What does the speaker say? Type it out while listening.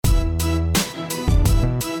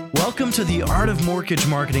Welcome to the Art of Mortgage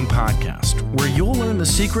Marketing podcast, where you'll learn the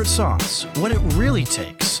secret sauce, what it really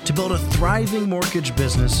takes to build a thriving mortgage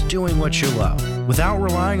business doing what you love, without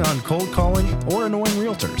relying on cold calling or annoying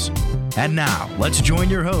realtors. And now, let's join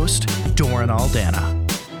your host, Doran Aldana.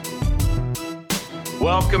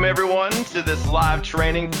 Welcome, everyone, to this live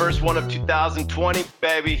training, first one of 2020,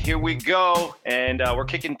 baby. Here we go. And we're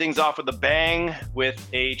kicking things off with a bang with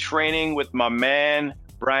a training with my man,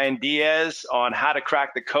 Brian Diaz, on how to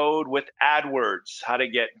crack the code with AdWords, how to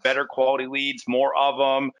get better quality leads, more of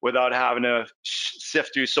them, without having to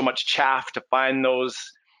sift through so much chaff to find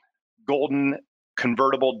those golden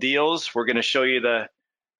convertible deals. We're going to show you the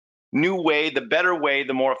new way, the better way,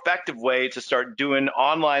 the more effective way to start doing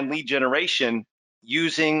online lead generation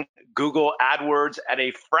using Google AdWords at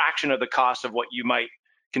a fraction of the cost of what you might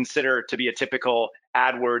consider to be a typical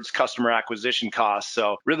AdWords customer acquisition cost.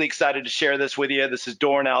 So really excited to share this with you. This is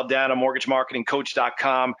Doran Aldana,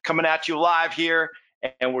 mortgagemarketingcoach.com, coming at you live here.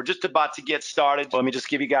 And we're just about to get started. Let me just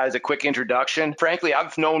give you guys a quick introduction. Frankly,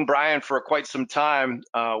 I've known Brian for quite some time.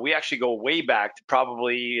 We actually go way back, to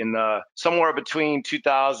probably in somewhere between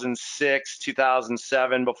 2006,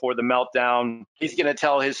 2007, before the meltdown. He's going to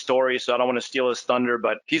tell his story, so I don't want to steal his thunder,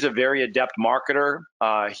 but he's a very adept marketer.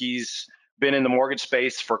 He's been in the mortgage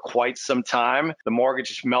space for quite some time. The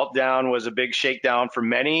mortgage meltdown was a big shakedown for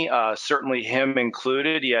many, certainly him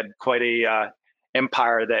included. He had quite a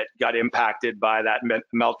empire that got impacted by that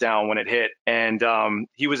meltdown when it hit. And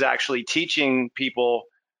he was actually teaching people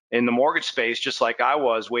in the mortgage space, just like I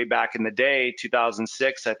was way back in the day,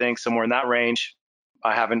 2006, I think, somewhere in that range.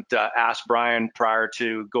 I haven't asked Brian prior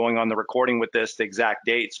to going on the recording with this the exact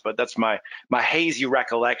dates, but that's my hazy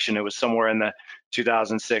recollection. It was somewhere in the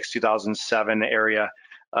 2006, 2007 area.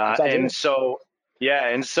 And so,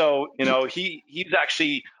 you know, he's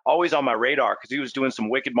actually always on my radar because he was doing some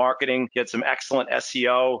wicked marketing. He had some excellent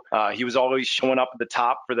SEO. He was always showing up at the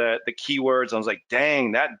top for the keywords. I was like,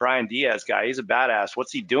 dang, that Brian Diaz guy, he's a badass.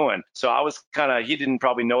 What's he doing? So I was he didn't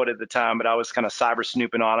probably know it at the time, but I was kind of cyber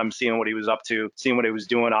snooping on him, seeing what he was up to, seeing what he was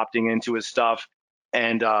doing, opting into his stuff.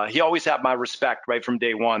 And he always had my respect right from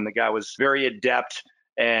day one. The guy was very adept.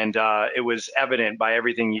 And it was evident by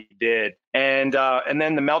everything he did. And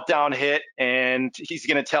then the meltdown hit, and he's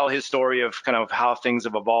going to tell his story of kind of how things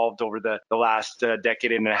have evolved over the last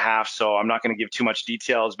decade and a half. So I'm not going to give too much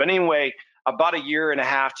details. But anyway, about a year and a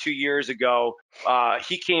half, 2 years ago,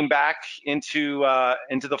 he came back into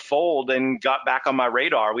the fold and got back on my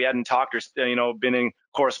radar. We hadn't talked or been in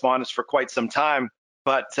correspondence for quite some time,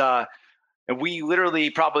 but and we literally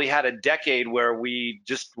probably had a decade where we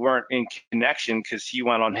just weren't in connection because he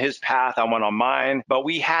went on his path, I went on mine. But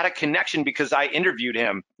we had a connection because I interviewed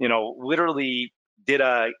him, literally did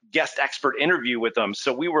a guest expert interview with him.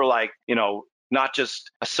 So we were like, not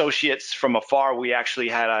just associates from afar. We actually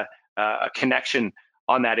had a connection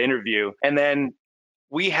on that interview. And then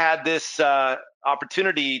we had this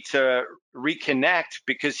opportunity to reconnect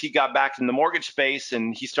because he got back in the mortgage space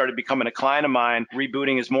and he started becoming a client of mine,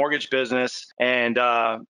 rebooting his mortgage business. And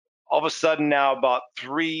all of a sudden now, about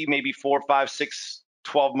 3, maybe 4, 5, 6,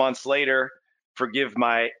 12 months later, forgive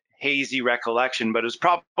my hazy recollection, but it was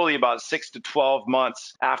probably about 6 to 12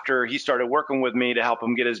 months after he started working with me to help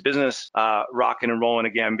him get his business rocking and rolling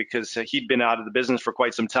again, because he'd been out of the business for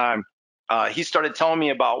quite some time. He started telling me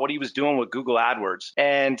about what he was doing with Google AdWords.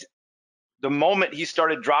 And the moment he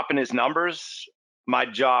started dropping his numbers, my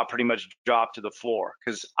jaw pretty much dropped to the floor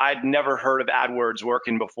because I'd never heard of AdWords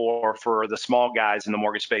working before for the small guys in the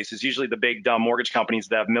mortgage space. It's usually the big, dumb mortgage companies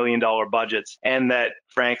that have $1 million budgets and that,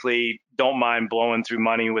 frankly, don't mind blowing through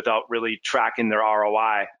money without really tracking their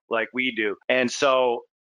ROI like we do. And so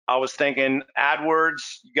I was thinking,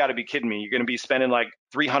 AdWords, you got to be kidding me. You're going to be spending like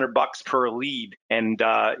 $300 per lead, and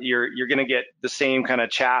you're going to get the same kind of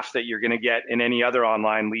chaff that you're going to get in any other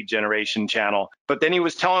online lead generation channel. But then he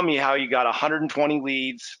was telling me how he got 120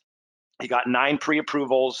 leads, he got 9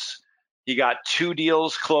 pre-approvals, he got 2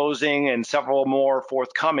 deals closing and several more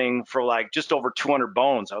forthcoming for like just over 200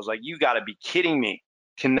 bones. I was like, you got to be kidding me.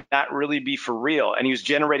 Can that really be for real? And he was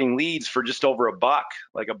generating leads for just over $1,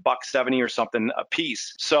 like $1.70 or something a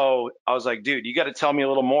piece. So I was like, dude, you got to tell me a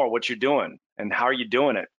little more what you're doing and how are you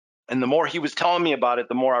doing it? And the more he was telling me about it,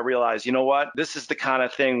 the more I realized, you know what? This is the kind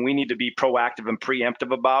of thing we need to be proactive and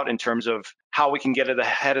preemptive about in terms of how we can get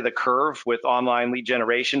ahead of the curve with online lead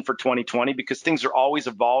generation for 2020, because things are always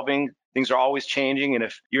evolving, things are always changing. And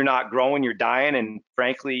if you're not growing, you're dying. And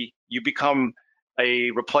frankly, you become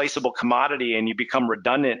a replaceable commodity and you become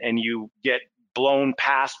redundant and you get blown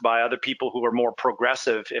past by other people who are more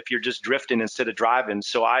progressive if you're just drifting instead of driving.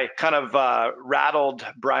 So I kind of rattled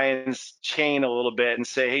Brian's chain a little bit and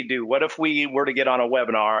say, hey, dude, what if we were to get on a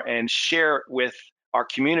webinar and share with our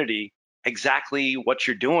community exactly what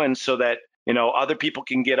you're doing so that, other people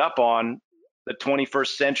can get up on the 21st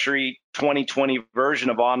century 2020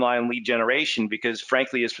 version of online lead generation? Because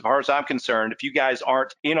frankly, as far as I'm concerned, if you guys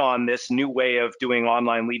aren't in on this new way of doing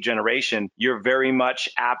online lead generation, you're very much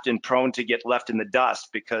apt and prone to get left in the dust,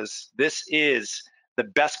 because this is the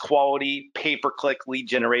best quality pay-per-click lead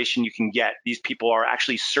generation you can get. These people are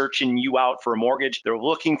actually searching you out for a mortgage. They're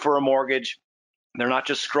looking for a mortgage. They're not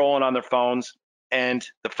just scrolling on their phones. And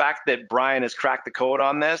the fact that Brian has cracked the code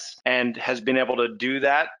on this and has been able to do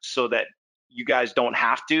that so that you guys don't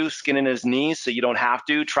have to, skin in his knees so you don't have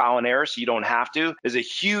to, trial and error so you don't have to, is a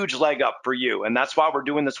huge leg up for you. And that's why we're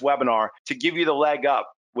doing this webinar, to give you the leg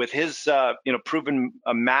up with his proven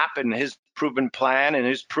map and his proven plan and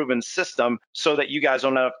his proven system, so that you guys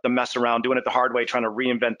don't have to mess around doing it the hard way, trying to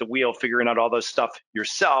reinvent the wheel, figuring out all this stuff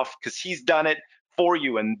yourself, because he's done it for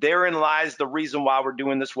you. And therein lies the reason why we're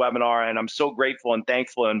doing this webinar. And I'm so grateful and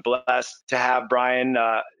thankful and blessed to have Brian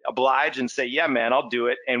oblige and say, yeah, man, I'll do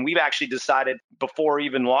it. And we've actually decided before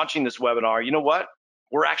even launching this webinar, you know what?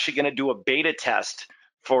 We're actually going to do a beta test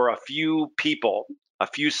for a few people, a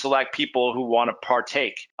few select people who want to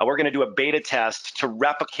partake. We're going to do a beta test to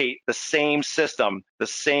replicate the same system, the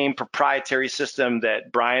same proprietary system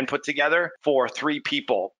that Brian put together for 3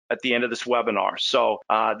 people at the end of this webinar. So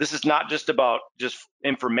this is not just about just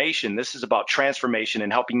information. This is about transformation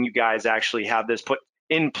and helping you guys actually have this put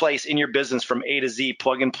in place in your business from A to Z,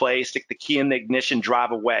 plug and play, stick the key in the ignition,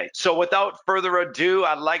 drive away. So without further ado,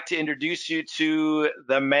 I'd like to introduce you to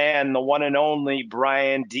the man, the one and only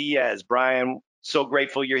Brian Diaz. Brian, so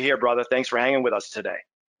grateful you're here, brother. Thanks for hanging with us today.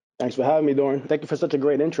 Thanks for having me, Doran. Thank you for such a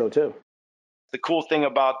great intro, too. The cool thing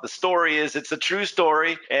about the story is it's a true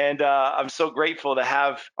story, and I'm so grateful to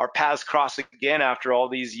have our paths cross again after all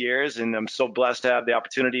these years, and I'm so blessed to have the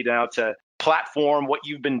opportunity now to platform what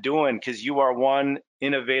you've been doing, because you are one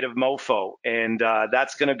innovative mofo, and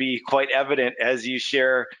that's going to be quite evident as you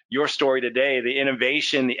share your story today, the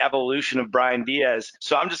innovation, the evolution of Brian Diaz.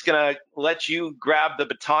 So I'm just going to let you grab the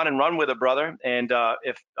baton and run with it, brother. And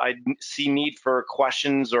if I see need for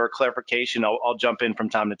questions or clarification, I'll jump in from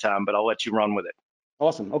time to time, but I'll let you run with it.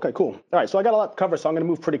 Awesome. Okay, cool. All right, so I got a lot to cover, so I'm going to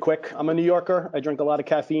move pretty quick. I'm a New Yorker. I drink a lot of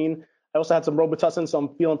caffeine. I also had some Robitussin, so I'm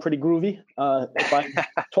feeling pretty groovy. If I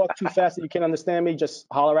talk too fast that you can't understand me, just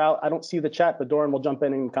holler out. I don't see the chat, but Doran will jump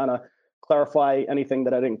in and kind of clarify anything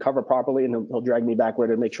that I didn't cover properly, and he'll drag me backward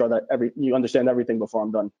and make sure that you understand everything before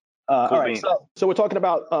I'm done. All right, so we're talking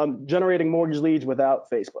about generating mortgage leads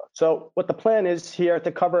without Facebook. So what the plan is here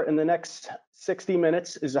to cover in the next 60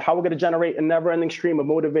 minutes is how we're going to generate a never-ending stream of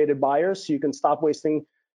motivated buyers so you can stop wasting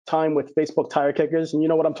time with Facebook tire kickers. And you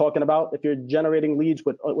know what I'm talking about. If you're generating leads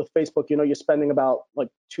with Facebook, you're spending about like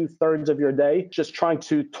 2/3 of your day just trying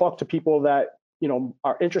to talk to people that,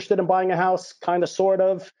 are interested in buying a house, kind of, sort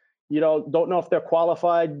of, don't know if they're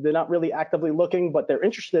qualified. They're not really actively looking, but they're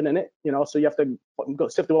interested in it, so you have to go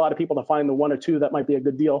sift through a lot of people to find the 1 or 2 that might be a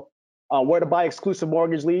good deal. Where to buy exclusive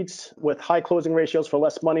mortgage leads with high closing ratios for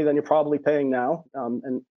less money than you're probably paying now.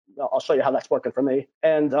 And I'll show you how that's working for me.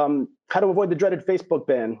 And how to avoid the dreaded Facebook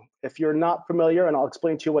ban. If you're not familiar, and I'll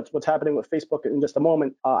explain to you what's happening with Facebook in just a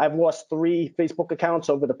moment. I've lost 3 Facebook accounts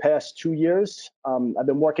over the past 2 years. I've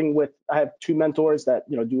been working with, I have 2 mentors that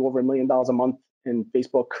do over $1 million a month in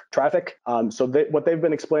Facebook traffic. So what they've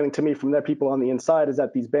been explaining to me from their people on the inside is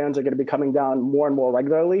that these bans are going to be coming down more and more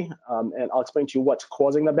regularly. And I'll explain to you what's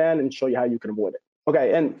causing the ban and show you how you can avoid it.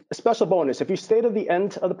 Okay, and a special bonus, if you stay to the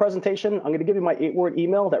end of the presentation, I'm going to give you my 8-word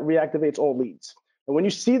email that reactivates all leads. And when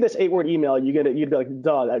you see this 8-word email, you'd be like,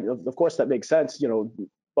 duh, of course that makes sense,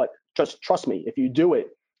 but just trust me, if you do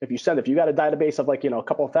it, if you got a database of a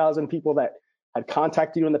couple of thousand people that had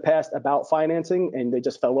contacted you in the past about financing and they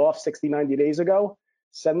just fell off 60, 90 days ago,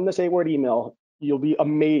 send them this 8-word email. You'll be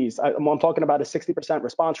amazed. I'm talking about a 60%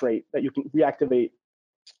 response rate that you can reactivate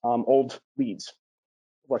old leads.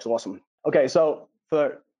 It works awesome. Okay, so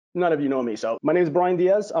for none of you know me. So my name is Brian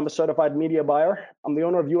Diaz. I'm a certified media buyer. I'm the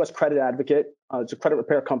owner of US Credit Advocate. It's a credit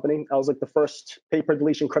repair company. I was like the first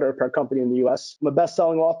pay-per-deletion credit repair company in the US. I'm a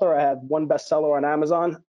best-selling author. I have 1 bestseller on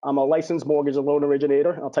Amazon. I'm a licensed mortgage and loan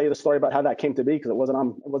originator. I'll tell you the story about how that came to be because it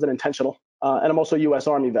wasn't intentional. And I'm also a US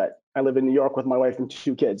Army vet. I live in New York with my wife and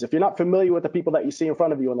 2 kids. If you're not familiar with the people that you see in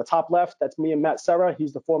front of you, on the top left, that's me and Matt Serra.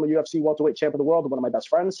 He's the former UFC welterweight champ of the world, one of my best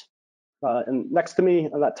friends. And next to me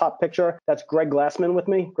on that top picture, that's Greg Glassman with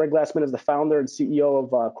me. Greg Glassman is the founder and CEO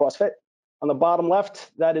of CrossFit. On the bottom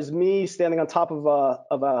left, that is me standing on top of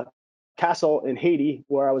a castle in Haiti,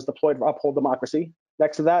 where I was deployed for Uphold Democracy.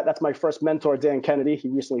 Next to that, that's my first mentor, Dan Kennedy. He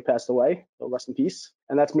recently passed away, so rest in peace.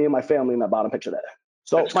 And that's me and my family in that bottom picture there.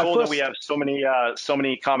 So it's cool that we have so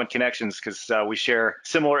many common connections because we share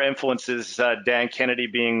similar influences. Dan Kennedy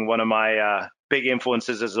being one of my big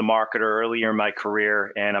influences as a marketer earlier in my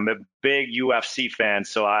career, and I'm a big UFC fan,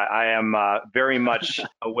 so I am very much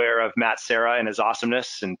aware of Matt Serra and his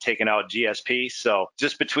awesomeness and taking out GSP. So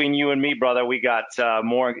just between you and me, brother, we got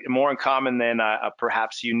more in common than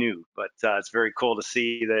perhaps you knew. But it's very cool to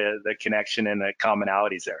see the connection and the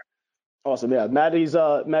commonalities there. Awesome, yeah.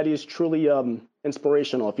 Maddie's truly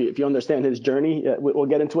inspirational. If you understand his journey, we'll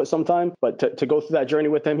get into it sometime. But to go through that journey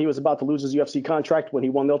with him, he was about to lose his UFC contract when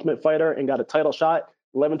he won the Ultimate Fighter and got a title shot,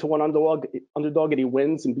 11-1 underdog, and he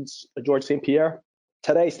wins and beats George St. Pierre.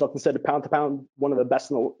 Today, still considered pound to pound one of the best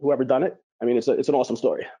who ever done it. I mean, it's an awesome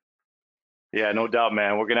story. Yeah, no doubt,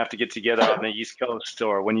 man. We're gonna have to get together out on the East Coast,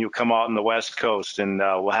 or when you come out on the West Coast, and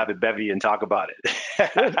we'll have a bevy and talk about it.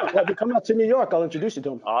 If you come out to New York, I'll introduce you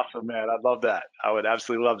to him. Awesome, man. I'd love that. I would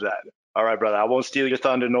absolutely love that. All right, brother. I won't steal your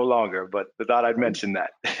thunder no longer, but I thought I'd mention that.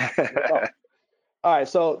 All right.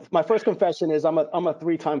 So my first confession is I'm a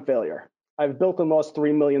 3-time failure. I've built and lost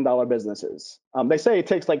 $3 million businesses. They say it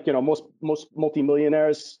takes most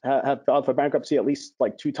multimillionaires have filed for bankruptcy at least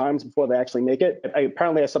 2 times before they actually make it.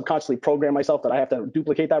 I subconsciously program myself that I have to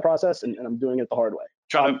duplicate that process, and I'm doing it the hard way.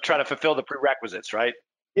 Trying to fulfill the prerequisites, right?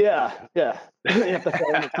 Yeah. You have to fail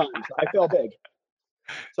enough times. I fail big.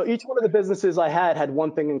 So each one of the businesses I had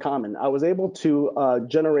one thing in common. I was able to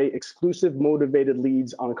generate exclusive, motivated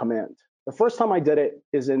leads on command. The first time I did it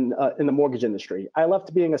is in the mortgage industry. I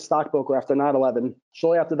left being a stockbroker after 9/11.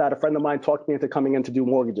 Shortly after that, a friend of mine talked me into coming in to do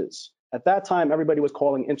mortgages. At that time, everybody was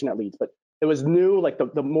calling internet leads, but it was new.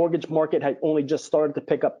 The mortgage market had only just started to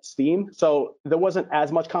pick up steam. So there wasn't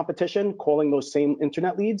as much competition calling those same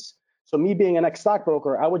internet leads. So me being an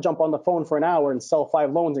ex-stockbroker, I would jump on the phone for an hour and sell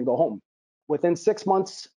 5 loans and go home. Within 6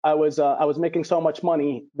 months, I was making so much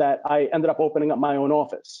money that I ended up opening up my own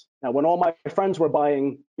office. Now, when all my friends were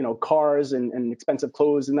buying, cars and expensive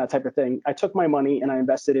clothes and that type of thing, I took my money and I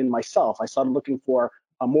invested in myself. I started looking for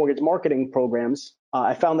mortgage marketing programs.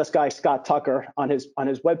 I found this guy, Scott Tucker, on his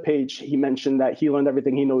webpage. He mentioned that he learned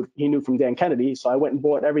everything he knew from Dan Kennedy. So I went and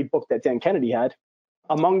bought every book that Dan Kennedy had.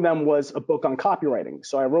 Among them was a book on copywriting.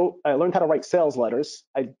 So I learned how to write sales letters.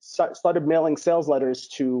 I started mailing sales letters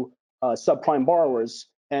to subprime borrowers.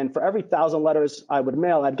 And for every 1,000 letters I would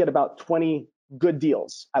mail, I'd get about 20 good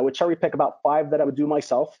deals. I would cherry pick about 5 that I would do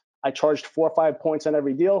myself. I charged 4 or 5 points on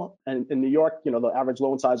every deal. And in New York, the average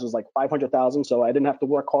loan size was $500,000. So I didn't have to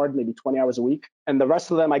work hard, maybe 20 hours a week. And the rest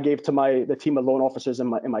of them I gave to the team of loan officers in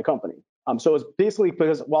my company. So it was basically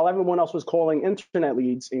because while everyone else was calling internet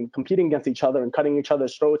leads and competing against each other and cutting each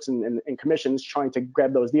other's throats and commissions, trying to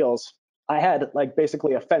grab those deals, I had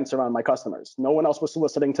basically a fence around my customers. No one else was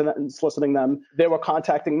soliciting them. They were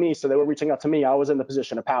contacting me, so they were reaching out to me. I was in the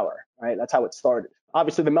position of power, right? That's how it started.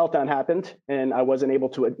 Obviously, the meltdown happened, and I wasn't able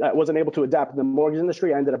to adapt in the mortgage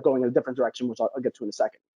industry. I ended up going in a different direction, which I'll get to in a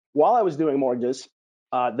second. While I was doing mortgages,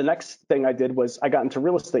 the next thing I did was I got into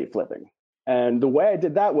real estate flipping. And the way I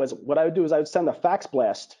did that was what I would do is I would send a fax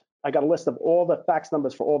blast. I got a list of all the fax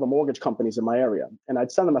numbers for all the mortgage companies in my area. And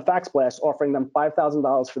I'd send them a fax blast offering them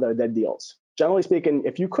 $5,000 for their dead deals. Generally speaking,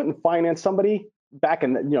 if you couldn't finance somebody back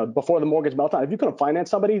in, before the mortgage meltdown, if you couldn't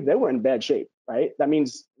finance somebody, they were in bad shape, right? That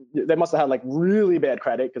means they must have had really bad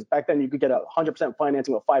credit, because back then you could get 100%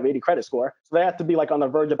 financing with 580 credit score. So they had to be on the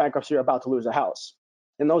verge of bankruptcy or about to lose a house.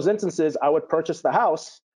 In those instances, I would purchase the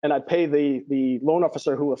house and I'd pay the loan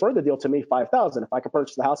officer who referred the deal to me $5,000. If I could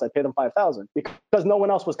purchase the house, I'd pay them $5,000. Because no one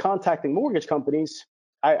else was contacting mortgage companies,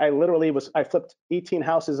 I flipped 18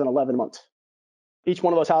 houses in 11 months. Each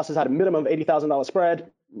one of those houses had a minimum of $80,000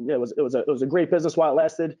 spread. It was a great business while it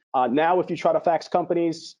lasted. Now, if you try to fax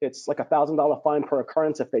companies, it's like $1,000 fine per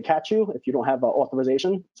occurrence if they catch you, if you don't have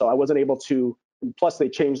authorization. So I wasn't able to. Plus, they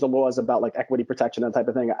changed the laws about equity protection and that type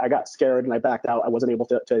of thing. I got scared and I backed out. I wasn't able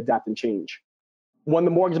to adapt and change. When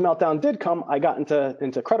the mortgage meltdown did come, I got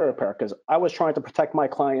into credit repair because I was trying to protect my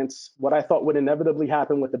clients. What I thought would inevitably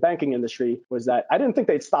happen with the banking industry was that I didn't think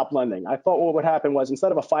they'd stop lending. I thought what would happen was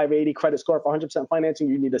instead of a 580 credit score for 100% financing,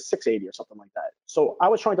 you need a 680 or something like that. So I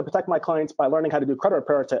was trying to protect my clients by learning how to do credit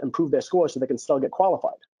repair to improve their scores so they can still get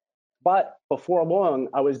qualified. But before long,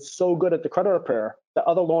 I was so good at the credit repair that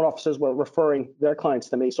other loan officers were referring their clients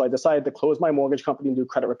to me. So I decided to close my mortgage company and do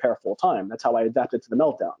credit repair full time. That's how I adapted to the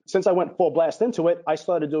meltdown. Since I went full blast into it, I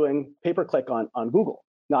started doing pay-per-click on Google.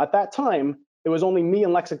 Now, at that time, it was only me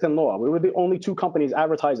and Lexington Law. We were the only 2 companies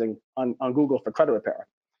advertising on Google for credit repair.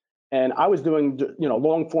 And I was doing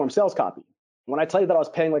long form sales copy. When I tell you that I was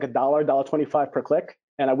paying like $1.25 per click,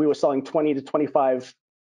 and we were selling 20 to 25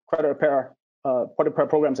 credit repair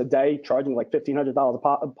programs a day, charging like $1,500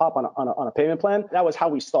 a pop on a payment plan. That was how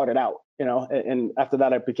we started out, and after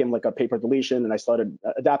that, it became like a pay per deletion and I started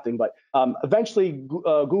adapting. But eventually,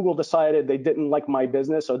 Google decided they didn't like my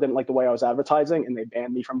business or didn't like the way I was advertising, and they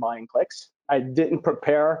banned me from buying clicks. I didn't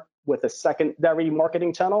prepare with a secondary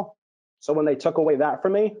marketing channel. So when they took away that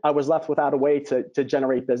from me, I was left without a way to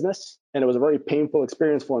generate business. And it was a very painful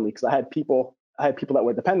experience for me because I had people that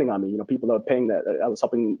were depending on me, people that were paying that I was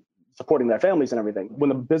supporting their families and everything. When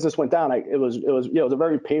the business went down, it was a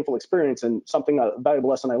very painful experience, and a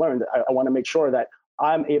valuable lesson I learned. I want to make sure that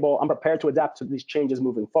I'm prepared to adapt to these changes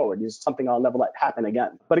moving forward. This is something I'll never let happen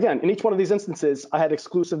again. But again, in each one of these instances, I had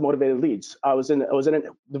exclusive motivated leads. I was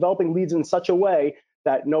developing leads in such a way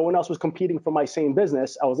that no one else was competing for my same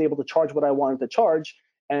business. I was able to charge what I wanted to charge,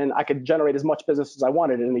 and I could generate as much business as I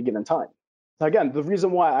wanted at any given time. Again, the reason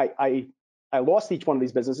why I lost each one of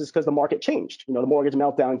these businesses because the market changed. The mortgage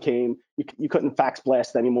meltdown came. You couldn't fax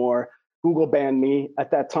blast anymore. Google banned me. At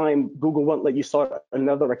that time, Google wouldn't let you start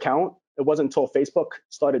another account. It wasn't until Facebook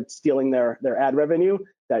started stealing their ad revenue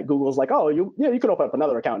that Google's like, oh, you can open up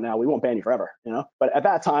another account now. We won't ban you forever, But at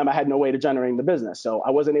that time, I had no way to generate the business, so I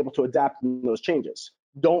wasn't able to adapt to those changes.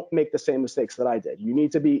 Don't make the same mistakes that I did. You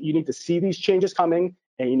need to see these changes coming,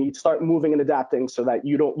 and you need to start moving and adapting so that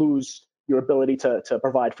you don't lose your ability to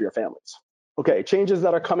provide for your families. Okay, changes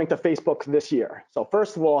that are coming to Facebook this year. So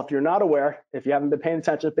first of all, if you're not aware, if you haven't been paying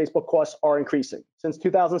attention, Facebook costs are increasing. Since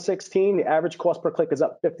 2016, the average cost per click is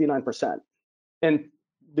up 59%. And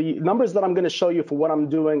the numbers that I'm going to show you for what I'm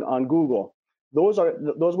doing on Google, those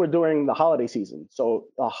were during the holiday season. So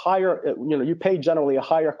a higher, you pay generally a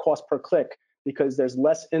higher cost per click because there's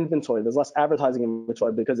less inventory, there's less advertising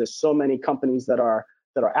inventory because there's so many companies that are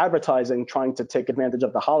advertising trying to take advantage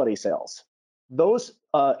of the holiday sales. Those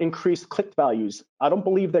increased click values, I don't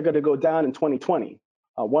believe they're going to go down in 2020.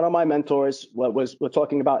 One of my mentors we're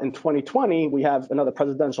talking about in 2020, we have another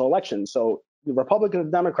presidential election. So the Republicans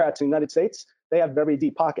and Democrats in the United States, they have very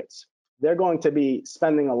deep pockets. They're going to be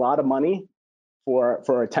spending a lot of money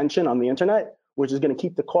for attention on the internet, which is going to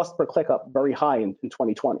keep the cost per click up very high in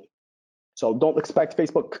 2020. So don't expect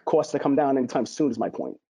Facebook costs to come down anytime soon is my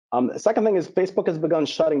point. The second thing is Facebook has begun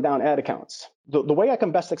shutting down ad accounts. The way I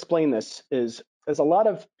can best explain this is there's a lot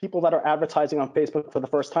of people that are advertising on Facebook for the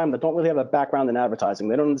first time that don't really have a background in advertising.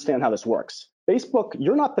 They don't understand how this works. Facebook,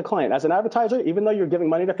 you're not the client. As an advertiser, even though you're giving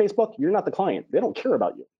money to Facebook, you're not the client. They don't care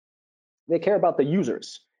about you. They care about the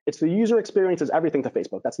users. It's the user experience is everything to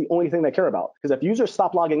Facebook. That's the only thing they care about. Because if users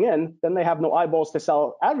stop logging in, then they have no eyeballs to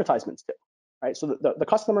sell advertisements to, right? So the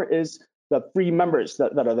customer is the free members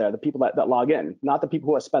that are there, the people that log in, not the people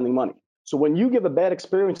who are spending money. So when you give a bad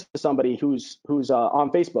experience to somebody who's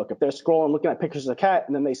on Facebook, if they're scrolling, looking at pictures of a cat,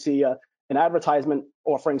 and then they see an advertisement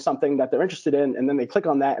offering something that they're interested in, and then they click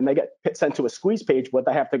on that and they get sent to a squeeze page where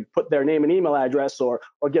they have to put their name and email address or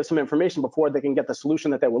give some information before they can get the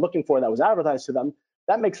solution that they were looking for that was advertised to them,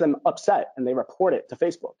 that makes them upset and they report it to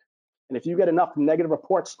Facebook. And if you get enough negative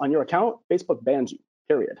reports on your account, Facebook bans you,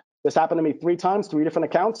 period. This happened to me 3 times, 3 different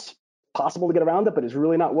accounts. Possible to get around it, but it's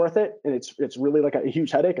really not worth it, and it's really like a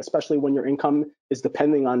huge headache, especially when your income is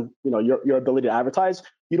depending on your ability to advertise.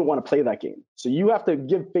 You don't want to play that game, so you have to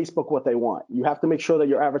give Facebook what they want. You have to make sure that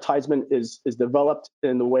your advertisement is developed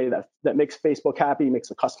in the way that makes Facebook happy, makes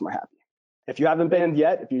the customer happy. If you haven't banned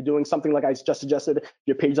yet, if you're doing something like I just suggested,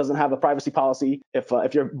 your page doesn't have a privacy policy, if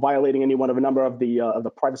you're violating any one of a number of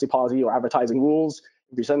the privacy policy or advertising rules,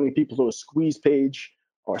 if you're sending people to a squeeze page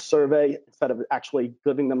or a survey instead of actually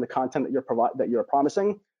giving them the content that you're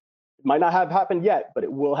promising. It might not have happened yet, but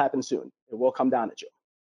it will happen soon. It will come down at you.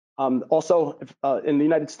 Also, in the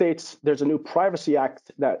United States, there's a new Privacy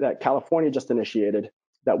Act that California just initiated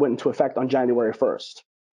that went into effect on January 1st.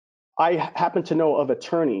 I happen to know of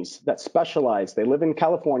attorneys that specialize. They live in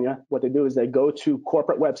California. What they do is they go to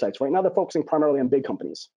corporate websites. Right now, they're focusing primarily on big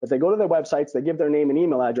companies. But they go to their websites, they give their name and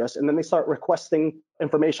email address, and then they start requesting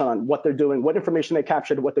information on what they're doing, what information they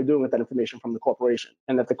captured, what they're doing with that information from the corporation.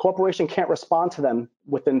 And if the corporation can't respond to them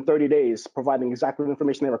within 30 days, providing exactly the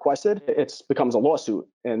information they requested, it becomes a lawsuit.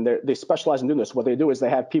 And they specialize in doing this. What they do is they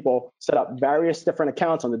have people set up various different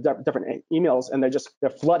accounts on the different emails, and they're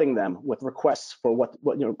flooding them with requests for what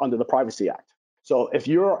under the Privacy Act. So if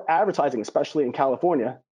you're advertising, especially in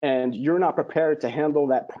California, and you're not prepared to handle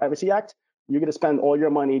that Privacy Act, you're going to spend all your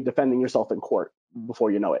money defending yourself in court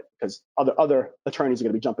before you know it, because other attorneys are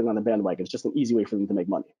going to be jumping on the bandwagon. It's just an easy way for them to make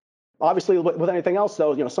money. Obviously, with anything else,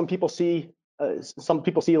 though, some people see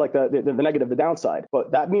like the negative, the downside.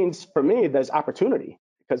 But that means for me, there's opportunity,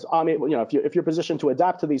 because if you're positioned to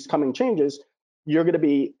adapt to these coming changes, you're going to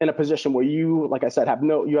be in a position where you, like I said,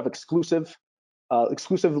 you have exclusive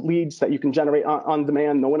leads that you can generate on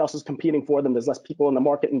demand. No one else is competing for them. There's less people in the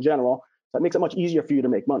market in general. So it makes it much easier for you to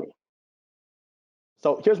make money.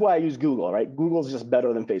 So here's why I use Google, right? Google's just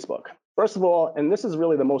better than Facebook. First of all, and this is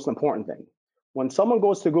really the most important thing, when someone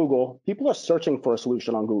goes to Google, people are searching for a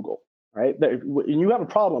solution on Google, right? When you have a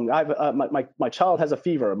problem, my child has a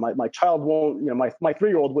fever. My child won't, my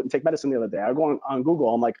 3-year-old wouldn't take medicine the other day. I go on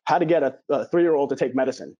Google. I'm like, how to get a 3-year-old to take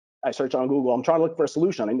medicine. I search on Google. I'm trying to look for a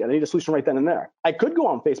solution. I need a solution right then and there. I could go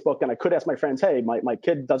on Facebook and I could ask my friends, hey, my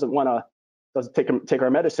kid doesn't take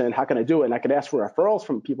our medicine. How can I do it? And I could ask for referrals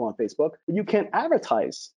from people on Facebook. But you can't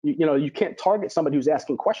advertise. You can't target somebody who's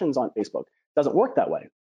asking questions on Facebook. It doesn't work that way.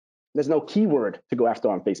 There's no keyword to go after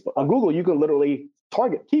on Facebook. On Google, you can literally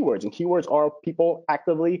target keywords, and keywords are people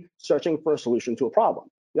actively searching for a solution to a problem.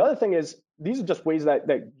 The other thing is, these are just ways that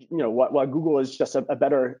why Google is just a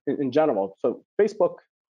better in general. So Facebook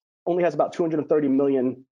only has about 230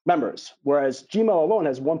 million members, whereas Gmail alone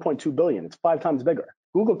has 1.2 billion. It's 5 times bigger.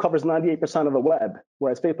 Google covers 98% of the web,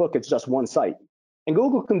 whereas Facebook, it's just one site. And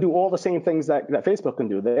Google can do all the same things that Facebook can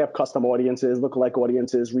do. They have custom audiences, lookalike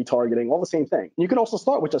audiences, retargeting, all the same thing. You can also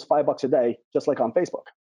start with just $5 a day, just like on Facebook.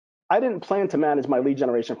 I didn't plan to manage my lead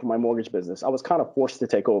generation for my mortgage business. I was kind of forced to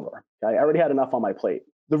take over. Okay? I already had enough on my plate.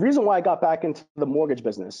 The reason why I got back into the mortgage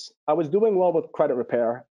business, I was doing well with credit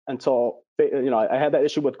repair until I had that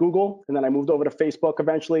issue with Google, and then I moved over to Facebook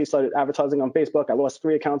eventually, started advertising on Facebook. I lost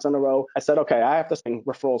 3 accounts in a row. I said, okay, I have to send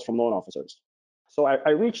referrals from loan officers. So I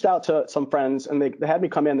reached out to some friends, and they had me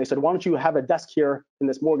come in. They said, why don't you have a desk here in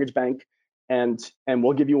this mortgage bank, and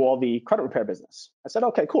we'll give you all the credit repair business. I said,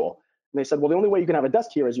 okay, cool. And they said, well, the only way you can have a desk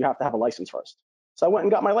here is you have to have a license first. So I went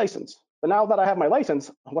and got my license. But now that I have my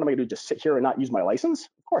license, what am I going to do? Just sit here and not use my license?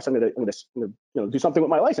 Of course, I'm going to do something with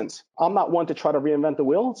my license. I'm not one to try to reinvent the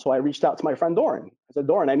wheel. So I reached out to my friend Doran. I said,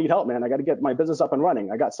 Doran, I need help, man. I got to get my business up and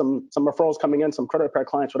running. I got some referrals coming in, some credit repair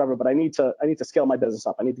clients, whatever. But I need to scale my business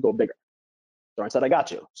up. I need to go bigger. Doran said, I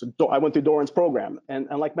got you. So I went through Doran's program. And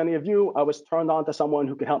like many of you, I was turned on to someone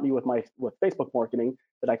who could help me with Facebook marketing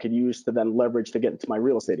that I could use to then leverage to get into my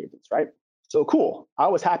real estate agents, right? So cool. I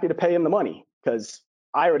was happy to pay him the money because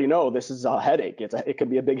I already know this is a headache. It could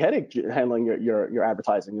be a big headache handling your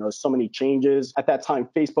advertising. There's so many changes. At that time,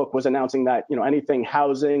 Facebook was announcing that anything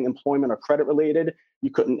housing, employment, or credit related, they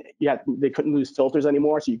couldn't use filters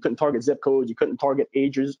anymore. So you couldn't target zip codes, you couldn't target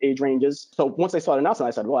age ranges. So once they started announcing,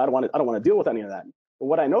 I said, well, I don't want to deal with any of that. But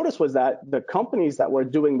what I noticed was that the companies that were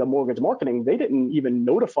doing the mortgage marketing, they didn't even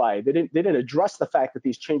notify. They didn't address the fact that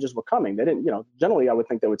these changes were coming. They didn't, generally I would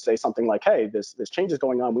think they would say something like, hey, this change is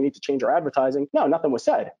going on. We need to change our advertising. No, nothing was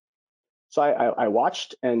said. So I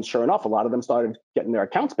watched, and sure enough, a lot of them started getting their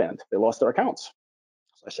accounts banned. They lost their accounts.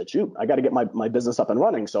 So I said, shoot, I got to get my business up and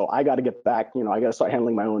running. So I got to get back, I got to start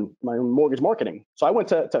handling my own mortgage marketing. So I went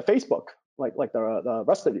to Facebook, like the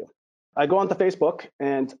rest of you. I go onto Facebook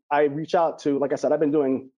and I reach out to, like I said, I've been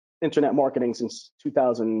doing internet marketing since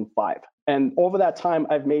 2005. And over that time,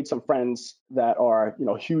 I've made some friends that are,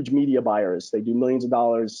 huge media buyers. They do millions of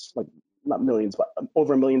dollars, like not millions, but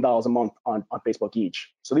over $1 million a month on Facebook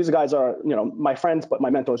each. So these guys are, my friends, but my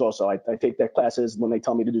mentors also. I take their classes. When they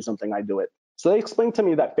tell me to do something, I do it. So they explained to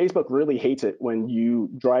me that Facebook really hates it when you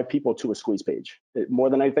drive people to a squeeze page. More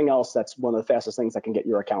than anything else, that's one of the fastest things that can get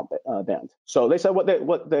your account banned. So they said what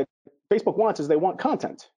the Facebook wants is they want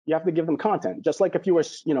content. You have to give them content. Just like if you were,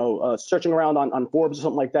 searching around on Forbes or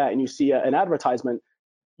something like that, and you see an advertisement,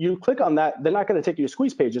 you click on that, they're not going to take you to a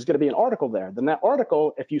squeeze page. There's going to be an article there. Then that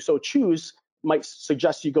article, if you so choose, might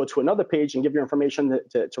suggest you go to another page and give your information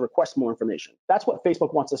to request more information. That's what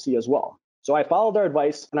Facebook wants to see as well. So I followed their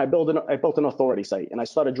advice and I built an authority site, and I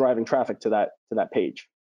started driving traffic to that page.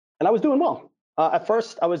 And I was doing well. At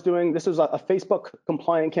first, this was a Facebook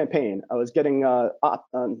compliant campaign. I was getting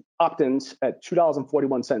opt-ins at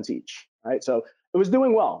 $2.41 each. Right, so it was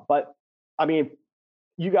doing well. But I mean,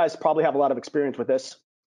 you guys probably have a lot of experience with this.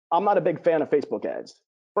 I'm not a big fan of Facebook ads.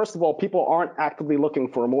 First of all, people aren't actively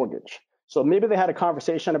looking for a mortgage. So maybe they had a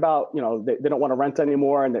conversation about, they don't want to rent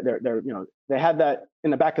anymore, and they had that in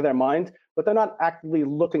the back of their mind, but they're not actively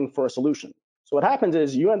looking for a solution. So what happens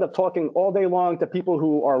is you end up talking all day long to people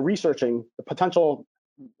who are researching the potential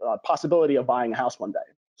possibility of buying a house one day.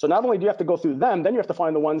 So not only do you have to go through them, then you have to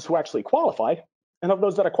find the ones who actually qualify. And of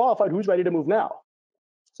those that are qualified, who's ready to move now?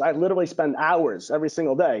 So I literally spend hours every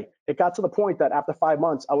single day. It got to the point that after 5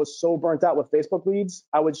 months, I was so burnt out with Facebook leads,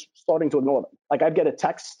 I was starting to ignore them. Like I'd get a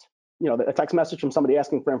text, a text message from somebody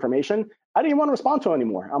asking for information. I didn't even want to respond to it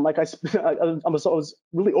anymore. I'm like, I was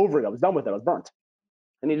really over it. I was done with it. I was burnt.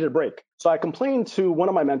 I needed a break. So I complained to one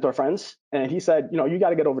of my mentor friends, and he said, you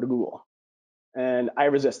got to get over to Google. and I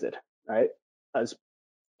resisted, right? As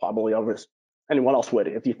probably anyone else would.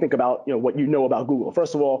 If you think about, what you know about Google.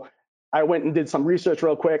 First of all, I went and did some research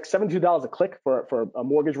real quick. $72 a click for a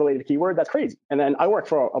mortgage related keyword. That's crazy. And then I work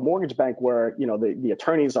for a mortgage bank where, the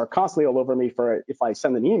attorneys are constantly all over me for if I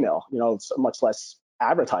send an email, much less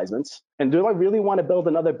advertisements. And do I really want to build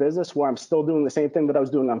another business where I'm still doing the same thing that I was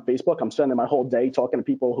doing on Facebook? I'm spending my whole day talking to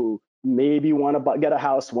people who maybe want to get a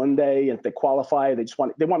house one day, and if they qualify, they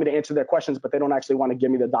want me to answer their questions, but they don't actually want to give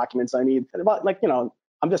me the documents I need.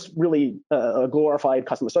 I'm just really a glorified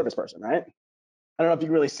customer service person, right? I don't know if you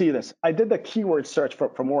can really see this. I did the keyword search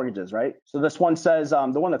for mortgages, right? So this one says,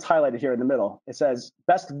 the one that's highlighted here in the middle, it says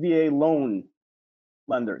best VA loan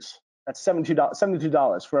lenders. That's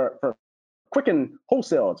 $72 for Quicken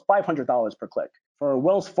Wholesale. It's $500 per click. For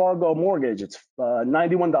Wells Fargo Mortgage, it's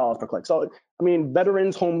 $91 per click. So,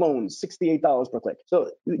 Veterans Home Loans, $68 per click.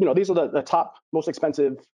 So, these are the top most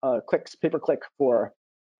expensive clicks, pay-per-click for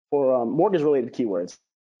mortgage-related keywords.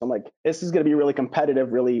 I'm like, this is going to be a really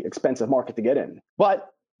competitive, really expensive market to get in. But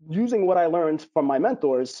using what I learned from my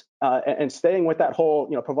mentors and staying with that whole,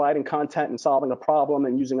 providing content and solving a problem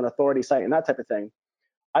and using an authority site and that type of thing,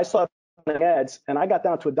 I started running ads and I got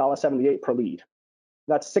down to $1.78 per lead.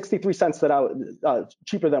 That's 63 cents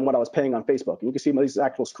cheaper than what I was paying on Facebook. And you can see this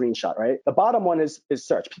actual screenshot, right? The bottom one is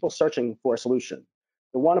search, people searching for a solution.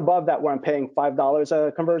 The one above that where I'm paying $5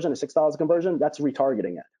 a conversion, or $6 a conversion, that's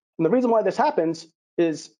retargeting it. And the reason why this happens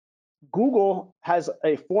is Google has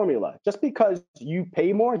a formula. Just because you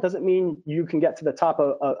pay more doesn't mean you can get to the top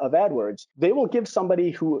of AdWords. They will give somebody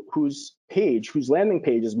whose landing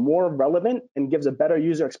page is more relevant and gives a better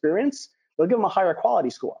user experience, they'll give them a higher quality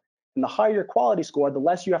score. And the higher your quality score, the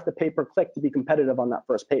less you have to pay per click to be competitive on that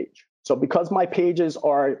first page. So because my pages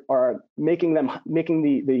are making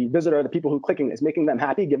the visitor, the people who are clicking, is making them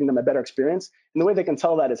happy, giving them a better experience. And the way they can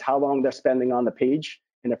tell that is how long they're spending on the page,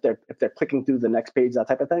 and if they're clicking through the next page, that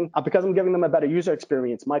type of thing. Because I'm giving them a better user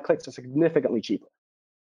experience, my clicks are significantly cheaper.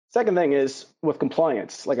 Second thing is with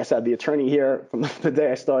compliance. Like I said, the attorney here from the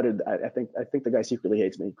day I started, I think the guy secretly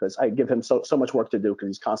hates me because I give him so much work to do because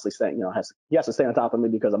he's constantly saying, he has to stay on top of me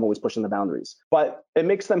because I'm always pushing the boundaries. But it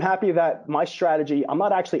makes them happy that my strategy, I'm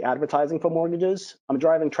not actually advertising for mortgages. I'm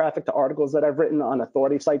driving traffic to articles that I've written on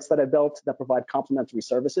authority sites that I built that provide complimentary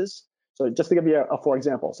services. So just to give you for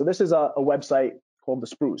example, so this is a website called The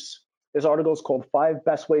Spruce. There's articles called 5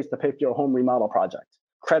 Best Ways to Pay for Your Home Remodel Project.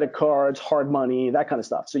 Credit cards, hard money, that kind of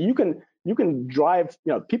stuff. So you can drive,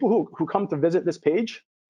 people who come to visit this page,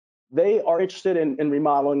 they are interested in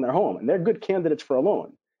remodeling their home and they're good candidates for a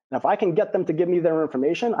loan. And if I can get them to give me their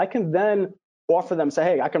information, I can then offer them, say,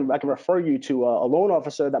 hey, I can refer you to a loan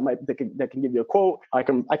officer that can give you a quote. I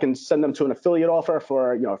can send them to an affiliate offer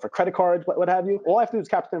for credit cards, what have you. All I have to do is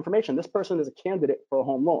capture the information. This person is a candidate for a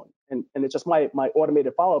home loan. And it's just my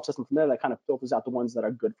automated follow-up system from there that kind of filters out the ones that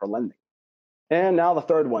are good for lending. And now the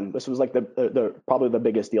third one, this was like the probably the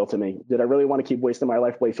biggest deal to me. Did I really want to keep wasting my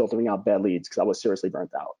life filtering out bad leads? Because I was seriously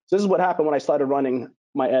burnt out. So this is what happened when I started running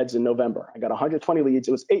my ads in November. I got 120 leads.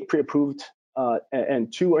 It was 8 pre-approved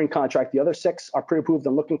and 2 are in contract. The other 6 are pre-approved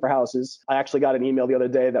and looking for houses. I actually got an email the other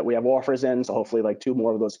day that we have offers in. So hopefully like 2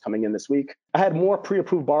 more of those coming in this week. I had more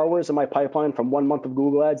pre-approved borrowers in my pipeline from 1 month of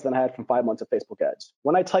Google ads than I had from 5 months of Facebook ads.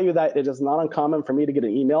 When I tell you that it is not uncommon for me to get an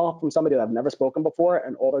email from somebody that I've never spoken before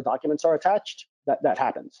and all their documents are attached, that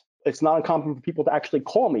happens. It's not uncommon for people to actually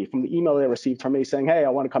call me from the email they received from me saying, hey, I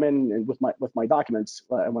want to come in and with my documents.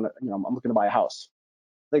 I'm looking to buy a house.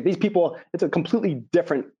 Like these people, it's a completely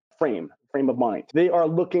different frame of mind. They are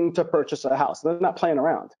looking to purchase a house. They're not playing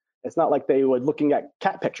around. It's not like they were looking at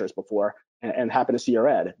cat pictures before and happen to see your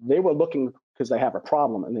ad. They were looking because they have a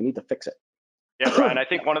problem and they need to fix it. Yeah, Brian, I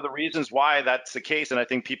think one of the reasons why that's the case, and I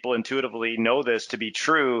think people intuitively know this to be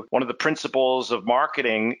true, one of the principles of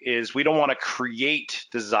marketing is we don't want to create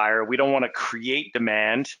desire. We don't want to create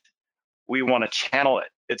demand. We want to channel it.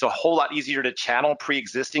 It's a whole lot easier to channel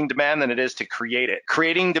pre-existing demand than it is to create it.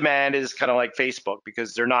 Creating demand is kind of like Facebook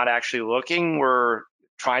because they're not actually looking. We're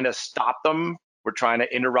trying to stop them. We're trying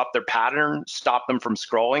to interrupt their pattern, stop them from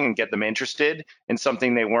scrolling and get them interested in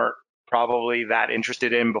something they weren't probably that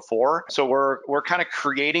interested in before. So we're kind of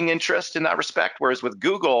creating interest in that respect. Whereas with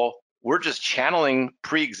Google, we're just channeling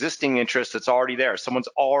pre-existing interest that's already there. Someone's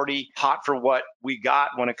already hot for what we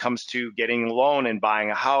got when it comes to getting a loan and buying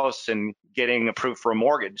a house and getting approved for a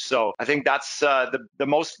mortgage. So I think that's the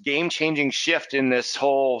most game-changing shift in this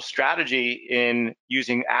whole strategy in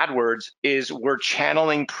using AdWords is we're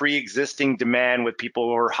channeling pre-existing demand with people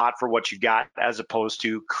who are hot for what you got as opposed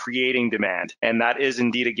to creating demand. And that is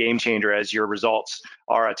indeed a game changer as your results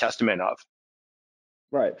are a testament of.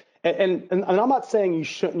 Right. And I'm not saying you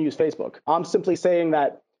shouldn't use Facebook. I'm simply saying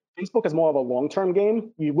that Facebook is more of a long-term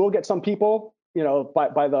game. You will get some people,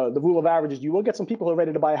 by the rule of averages, you will get some people who are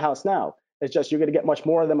ready to buy a house now. It's just you're going to get much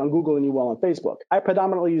more of them on Google than you will on Facebook. I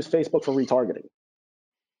predominantly use Facebook for retargeting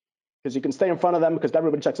because you can stay in front of them because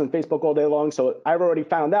everybody checks on Facebook all day long. So I've already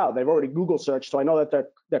found out they've already Google searched, so I know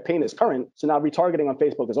that their pain is current. So now retargeting on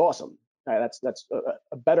Facebook is awesome. All right, that's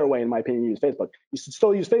a better way, in my opinion, to use Facebook. You should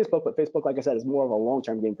still use Facebook, but Facebook, like I said, is more of a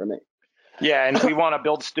long-term game for me. Yeah, and we want to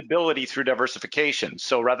build stability through diversification.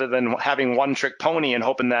 So rather than having one trick pony and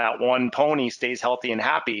hoping that one pony stays healthy and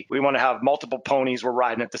happy, we want to have multiple ponies we're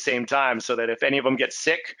riding at the same time so that if any of them get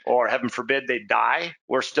sick or heaven forbid they die,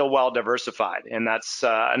 we're still well diversified. And that's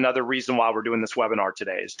another reason why we're doing this webinar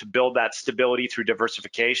today, is to build that stability through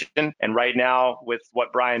diversification. And right now with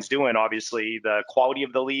what Brian's doing, obviously the quality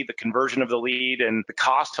of the lead, the conversion of the lead, and the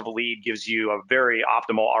cost of a lead gives you a very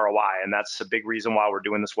optimal ROI. And that's a big reason why we're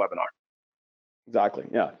doing this webinar. Exactly.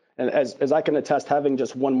 Yeah. And as I can attest, having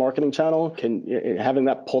just one marketing channel having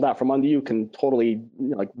that pulled out from under you can totally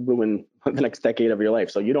ruin the next decade of your life.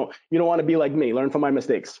 So you don't want to be like me. Learn from my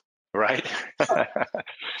mistakes. Right.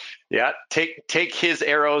 Yeah. Take his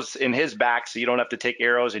arrows in his back so you don't have to take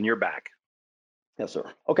arrows in your back. Yes, sir.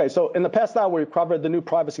 Okay, so in the past hour, we covered the new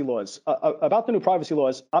privacy laws. About the new privacy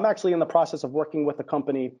laws, I'm actually in the process of working with a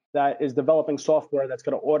company that is developing software that's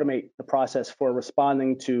going to automate the process for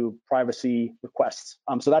responding to privacy requests.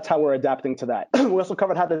 So that's how we're adapting to that. We also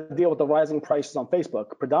covered how to deal with the rising prices on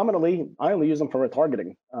Facebook. Predominantly, I only use them for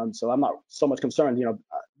retargeting, so I'm not so much concerned.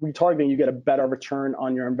 Retargeting, you get a better return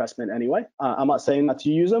on your investment anyway. I'm not saying not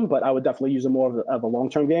to use them, but I would definitely use them more of a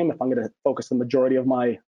long-term game. If I'm going to focus the majority of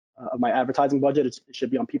my advertising budget, it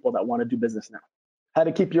should be on people that want to do business now. How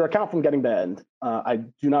to keep your account from getting banned. I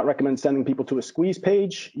do not recommend sending people to a squeeze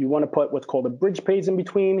page. You want to put what's called a bridge page in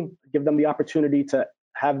between, give them the opportunity to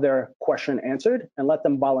have their question answered and let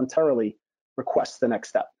them voluntarily request the next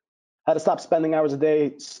step. How to stop spending hours a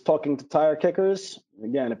day talking to tire kickers.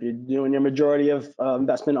 Again, if you're doing your majority of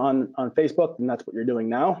investment on Facebook, then that's what you're doing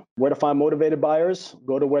now. Where to find motivated buyers,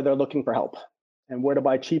 go to where they're looking for help. And where to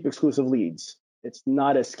buy cheap exclusive leads. It's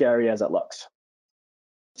not as scary as it looks.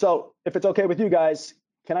 So if it's okay with you guys,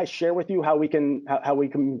 can I share with you how we can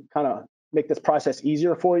kind of make this process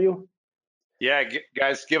easier for you? Yeah,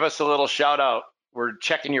 guys, give us a little shout out. We're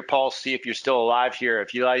checking your pulse, see if you're still alive here.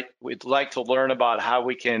 If you we'd like to learn about how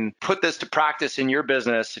we can put this to practice in your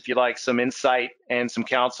business. If you'd like some insight and some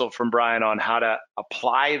counsel from Brian on how to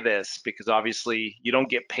apply this, because obviously you don't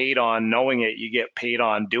get paid on knowing it, you get paid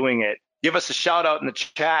on doing it. Give us a shout out in the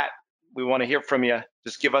chat. We want to hear from you.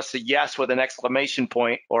 Just give us a yes with an exclamation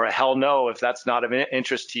point or a hell no if that's not of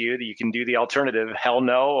interest to you. That you can do the alternative, hell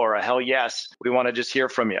no or a hell yes. We want to just hear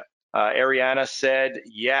from you. Ariana said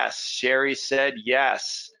yes. Sherry said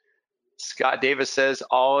yes. Scott Davis says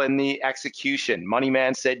all in the execution.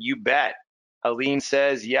 Moneyman said you bet. Aline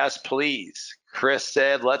says yes, please. Chris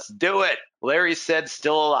said let's do it. Larry said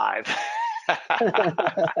still alive.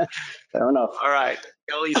 Fair enough. All right.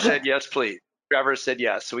 Kelly said yes, please. Trevor said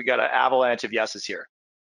yes. So we got an avalanche of yeses here.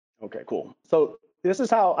 Okay, cool. So this is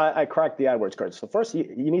how I crack the AdWords code. So first,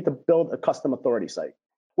 you need to build a custom authority site.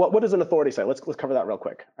 What is an authority site? Let's cover that real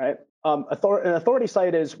quick. All right. An authority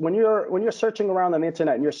site is when you're searching around on the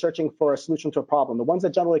internet and you're searching for a solution to a problem. The ones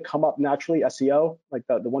that generally come up naturally, SEO, like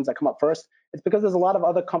the ones that come up first, it's because there's a lot of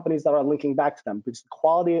other companies that are linking back to them because the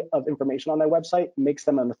quality of information on their website makes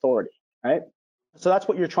them an authority. Right. So that's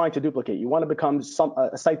what you're trying to duplicate. You want to become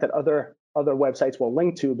a site that other websites will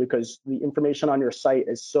link to because the information on your site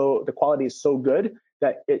the quality is so good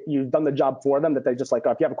that you've done the job for them that they're just like,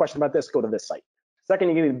 oh, if you have a question about this, go to this site. Second,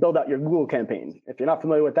 you need to build out your Google campaign. If you're not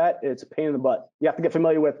familiar with that, it's a pain in the butt. You have to get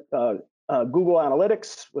familiar with Google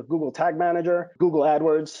Analytics, with Google Tag Manager, Google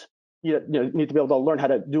AdWords. You need to be able to learn how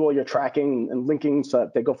to do all your tracking and linking so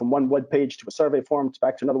that they go from one web page to a survey form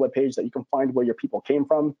back to another web page that you can find where your people came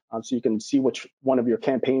from so you can see which one of your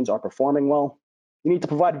campaigns are performing well. You need to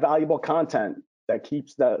provide valuable content that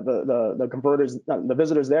keeps the converters, the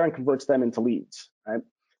visitors there and converts them into leads. Right?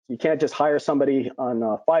 You can't just hire somebody on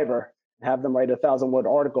Fiverr and have them write a 1,000-word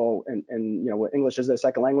article and English is their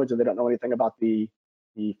second language and they don't know anything about the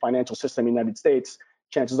financial system in the United States.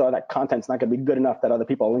 Chances are that content's not going to be good enough that other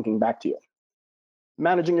people are linking back to you.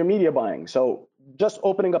 Managing your media buying. So just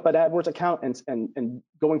opening up an AdWords account and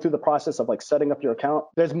going through the process of like setting up your account,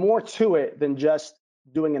 there's more to it than just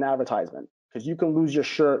doing an advertisement because you can lose your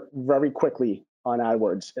shirt very quickly on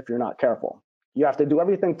AdWords if you're not careful. You have to do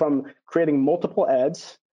everything from creating multiple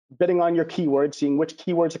ads, bidding on your keywords, seeing which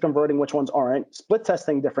keywords are converting, which ones aren't, split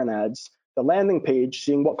testing different ads, the landing page,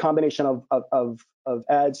 seeing what combination of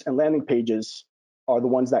ads and landing pages are the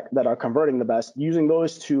ones that are converting the best, using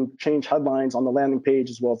those to change headlines on the landing page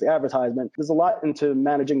as well as the advertisement. There's a lot into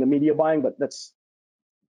managing the media buying, but that's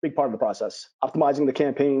a big part of the process. Optimizing the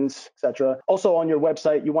campaigns, etc. Also on your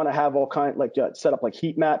website, you want to have all set up like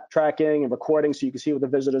heat map tracking and recording so you can see what the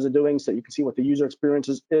visitors are doing, so you can see what the user experience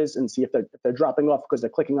is and see if they're dropping off because they're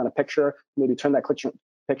clicking on a picture. Maybe turn that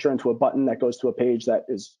picture into a button that goes to a page that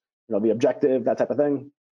is, the objective, that type of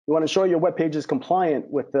thing. You want to ensure your web page is compliant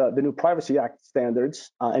with the new Privacy Act standards,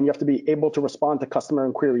 and you have to be able to respond to customer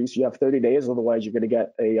inquiries. You have 30 days, otherwise you're going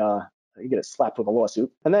to get slapped with a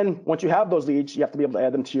lawsuit. And then once you have those leads, you have to be able to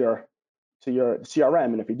add them to your CRM.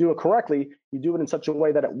 And if you do it correctly, you do it in such a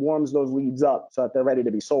way that it warms those leads up so that they're ready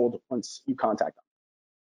to be sold once you contact them.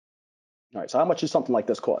 All right, so how much does something like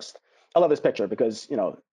this cost? I love this picture because,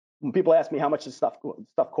 when people ask me how much this stuff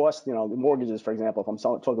costs, the mortgages, for example, if I'm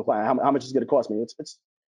talking to a client, how much is it going to cost me?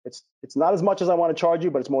 It's not as much as I want to charge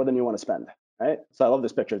you, but it's more than you want to spend, right? So I love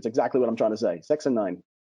this picture. It's exactly what I'm trying to say. 6 and 9.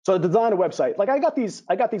 So to design a website, like I got these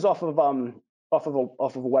off of a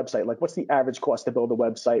website. Like, what's the average cost to build a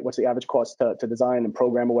website? What's the average cost to design and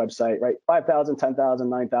program a website, right? 5,000, 10,000,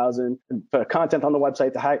 9,000. And for content on the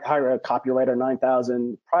website, to hire a copywriter,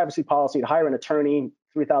 9,000. Privacy policy, to hire an attorney,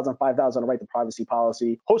 3,000, 5,000 to write the privacy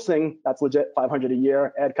policy. Hosting, that's legit, 500 a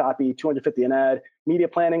year. Ad copy, 250 an ad. Media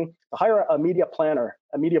planning, to hire a media planner,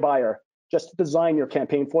 a media buyer, just to design your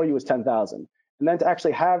campaign for you is 10,000. And then to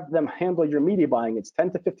actually have them handle your media buying, it's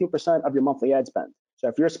 10 to 15% of your monthly ad spend. So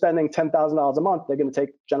if you're spending $10,000 a month, they're going to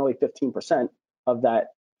take generally 15% of that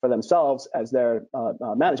for themselves as their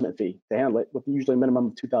management fee to handle it, with usually a minimum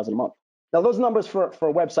of $2,000 a month. Now, those numbers for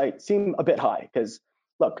a website seem a bit high because,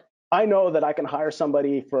 look, I know that I can hire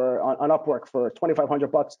somebody on Upwork for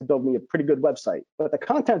 $2,500 to build me a pretty good website, but the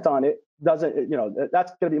content on it doesn't,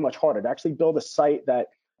 that's going to be much harder to actually build a site that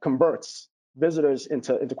converts visitors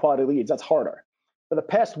into quality leads. That's harder. For the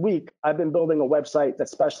past week, I've been building a website that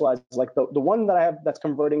specializes, like the one that I have that's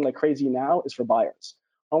converting like crazy now is for buyers.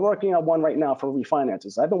 I'm working on one right now for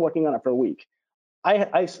refinances. I've been working on it for a week. I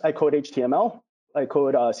code HTML. I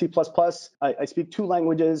code C++. I speak 2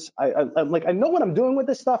 languages. I know what I'm doing with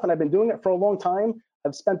this stuff, and I've been doing it for a long time.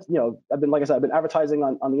 I've spent, I've been advertising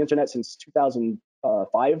on the internet since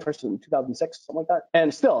 2005 or 2006, something like that.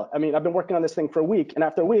 And still, I've been working on this thing for a week, and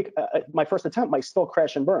after a week, my first attempt might still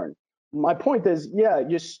crash and burn. My point is,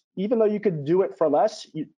 even though you could do it for less,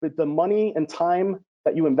 with the money and time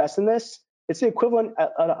that you invest in this, it's the equivalent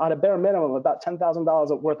on a bare minimum of about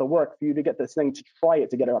 $10,000 worth of work for you to get this thing, to try it,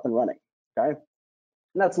 to get it up and running. Okay,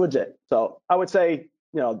 and that's legit. So I would say,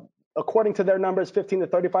 according to their numbers, 15 to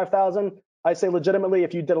 35,000. I say legitimately,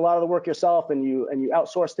 if you did a lot of the work yourself and you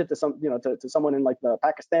outsourced it to to someone in like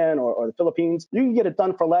Pakistan or the Philippines, you can get it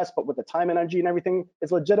done for less. But with the time and energy and everything,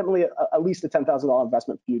 it's legitimately at least a $10,000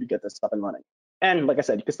 investment for you to get this up and running. And like I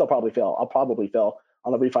said, you can still probably fail. I'll probably fail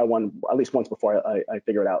on the refi one at least once before I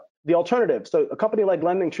figure it out. The alternative, so a company like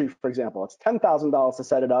LendingTree, for example, it's $10,000 to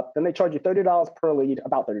set it up. Then they charge you $30 per lead,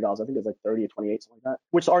 about $30. I think it's like 30 or 28, something like that,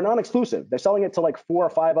 which are non-exclusive. They're selling it to like 4 or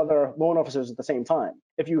 5 other loan officers at the same time.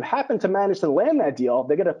 If you happen to manage to land that deal,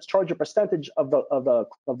 they're going to charge a percentage of the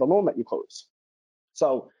loan that you close.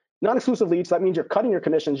 So non-exclusive leads, that means you're cutting your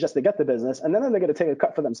commissions just to get the business, and then they're going to take a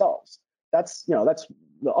cut for themselves. That's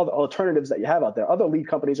the other alternatives that you have out there. Other lead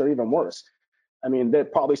companies are even worse. They're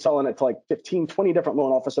probably selling it to like 15, 20 different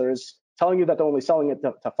loan officers, telling you that they're only selling it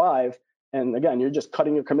to 5. And again, you're just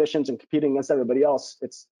cutting your commissions and competing against everybody else.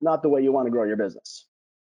 It's not the way you want to grow your business.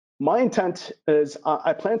 My intent is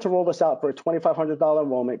I plan to roll this out for a $2,500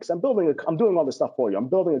 enrollment because I'm doing all this stuff for you. I'm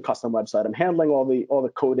building a custom website. I'm handling all the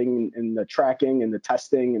coding and the tracking and the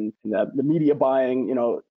testing and the media buying.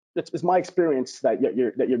 It's my experience that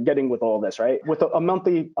you're getting with all this, right? With a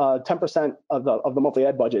monthly 10% of the monthly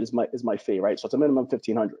ad budget is my fee, right? So it's a minimum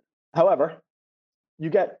 $1,500. However,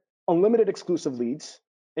 you get unlimited exclusive leads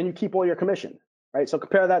and you keep all your commission, right? So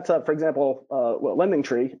compare that to, for example,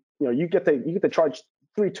 LendingTree. You get to charge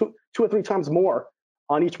 2 or 3 times more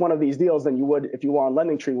on each one of these deals than you would if you were on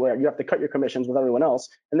LendingTree, where you have to cut your commissions with everyone else,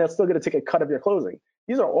 and they're still going to take a cut of your closing.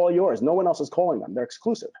 These are all yours. No one else is calling them. They're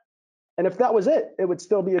exclusive. And if that was it, it would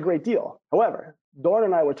still be a great deal. However, Dorn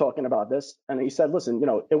and I were talking about this, and he said, listen,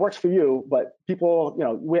 it works for you, but people,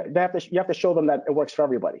 you have to show them that it works for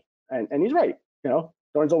everybody. And he's right.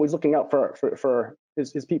 Dorn's always looking out for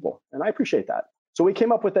his people, and I appreciate that. So we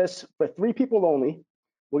came up with this for 3 people only.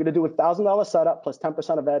 We're going to do a $1,000 setup plus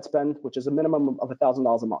 10% of ad spend, which is a minimum of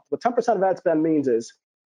 $1,000 a month. What 10% of ad spend means is,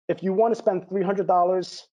 if you want to spend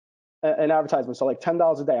 $300 in advertisement, so like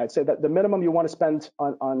 $10 a day, I'd say that the minimum you want to spend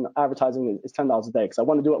on advertising is $10 a day, because I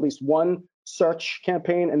want to do at least 1 search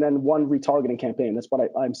campaign and then 1 retargeting campaign. That's what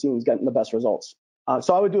I'm seeing is getting the best results.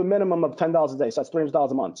 So I would do a minimum of $10 a day. So that's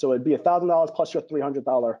 $300 a month. So it'd be $1,000 plus your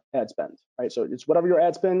 $300 ad spend, right? So it's whatever your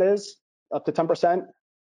ad spend is, up to 10%,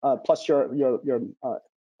 plus your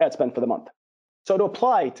ad spend for the month. So to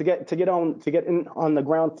apply to get in on the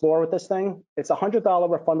ground floor with this thing, it's a $100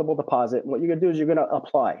 refundable deposit. And what you're gonna do is you're gonna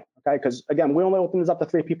apply, okay? Because again, we only open this up to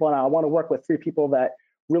 3 people, and I want to work with 3 people that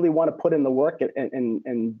really want to put in the work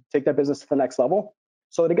and take their business to the next level.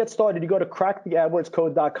 So to get started, you go to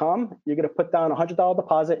cracktheadwordscode.com. You're going to put down a $100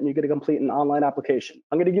 deposit, and you're going to complete an online application.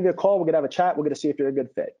 I'm going to give you a call. We're going to have a chat. We're going to see if you're a good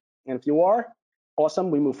fit. And if you are,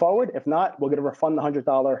 awesome, we move forward. If not, we're going to refund the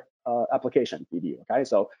 $100 application fee to you. Okay,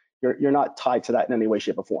 so you're not tied to that in any way,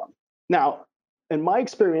 shape, or form. Now, in my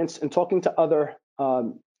experience in talking to other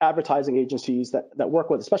advertising agencies that work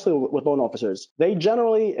with, especially with loan officers, they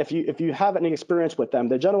generally, if you have any experience with them,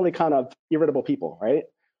 they're generally kind of irritable people, right?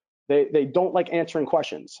 They don't like answering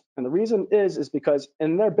questions. And the reason is because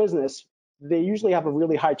in their business, they usually have a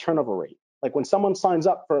really high turnover rate. Like when someone signs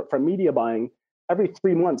up for media buying, every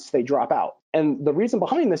 3 months they drop out. And the reason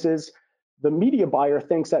behind this is the media buyer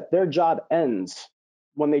thinks that their job ends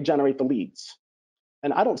when they generate the leads.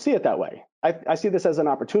 And I don't see it that way. I see this as an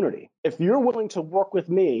opportunity. If you're willing to work with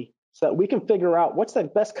me so that we can figure out what's the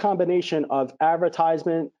best combination of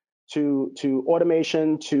advertisement to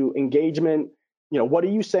automation to engagement, what are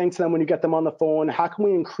you saying to them when you get them on the phone? How can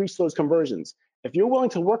we increase those conversions? If you're willing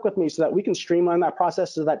to work with me so that we can streamline that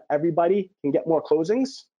process so that everybody can get more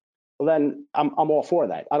closings, well, then I'm all for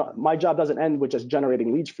that. My job doesn't end with just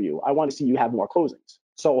generating leads for you. I want to see you have more closings.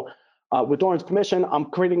 So with Doran's permission, I'm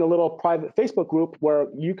creating a little private Facebook group where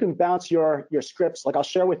you can bounce your scripts. Like I'll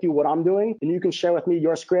share with you what I'm doing, and you can share with me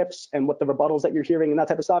your scripts and what the rebuttals that you're hearing and that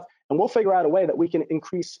type of stuff. And we'll figure out a way that we can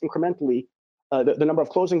increase incrementally the number of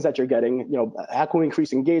closings that you're getting. How can we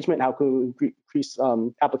increase engagement? How can we increase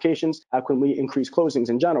applications? How can we increase closings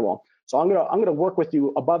in general? So I'm gonna work with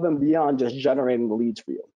you above and beyond just generating the leads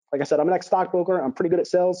for you. Like I said, I'm an ex-stockbroker. I'm pretty good at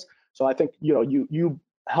sales. So I think you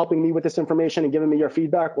helping me with this information and giving me your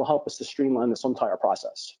feedback will help us to streamline this entire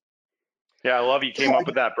process. Yeah, I love you came up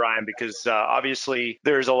with that, Brian, because obviously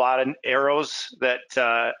there's a lot of arrows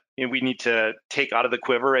that we need to take out of the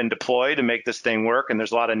quiver and deploy to make this thing work. And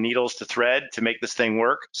there's a lot of needles to thread to make this thing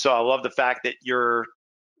work. So I love the fact that you're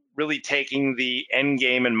really taking the end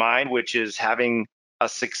game in mind, which is having a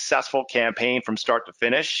successful campaign from start to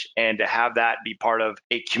finish, and to have that be part of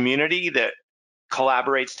a community that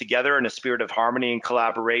collaborates together in a spirit of harmony and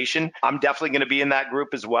collaboration. I'm definitely going to be in that group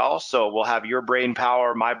as well. So we'll have your brain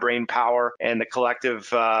power, my brain power, and the collective,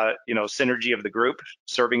 synergy of the group,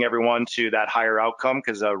 serving everyone to that higher outcome,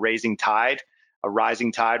 because a rising tide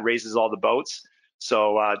raises all the boats.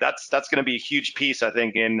 So that's going to be a huge piece, I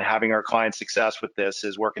think, in having our client success with this,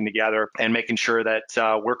 is working together and making sure that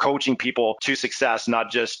we're coaching people to success,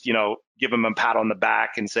 not just, give them a pat on the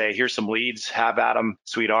back and say, here's some leads, have at them,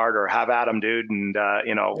 sweetheart, or have at them, dude, and,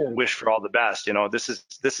 wish for all the best.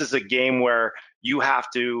 This is a game where you have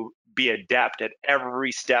to be adept at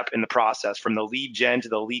every step in the process, from the lead gen to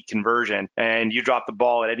the lead conversion. And you drop the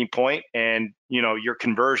ball at any point, and your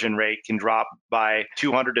conversion rate can drop by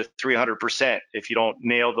 200 to 300% if you don't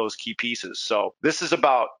nail those key pieces. So this is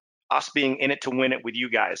about us being in it to win it with you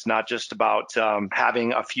guys, not just about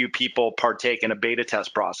having a few people partake in a beta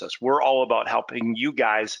test process. We're all about helping you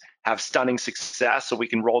guys have stunning success so we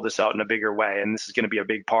can roll this out in a bigger way. And this is going to be a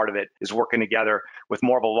big part of it, is working together with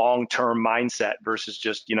more of a long-term mindset versus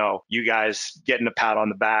just, you guys getting a pat on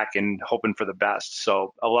the back and hoping for the best.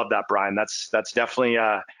 So I love that, Brian. That's definitely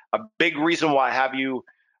a big reason why I have you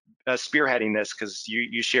spearheading this, because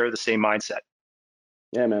you share the same mindset.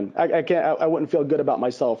 Yeah, man. I wouldn't feel good about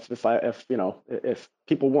myself if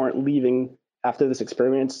people weren't leaving after this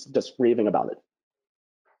experience just raving about it.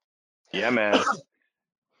 Yeah, man.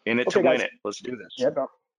 In it to win it. Let's do this. Yeah, bro.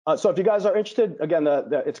 So if you guys are interested, again,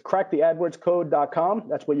 it's cracktheadwordscode.com.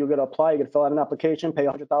 That's where you're going to apply. You're going to fill out an application, pay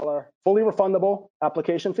 $100 fully refundable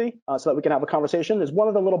application fee so that we can have a conversation. There's one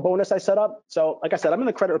other little bonus I set up. So like I said, I'm in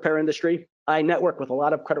the credit repair industry. I network with a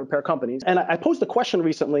lot of credit repair companies. And I posed a question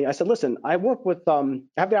recently. I said, listen, I work with, I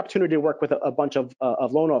have the opportunity to work with a bunch of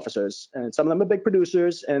loan officers, and some of them are big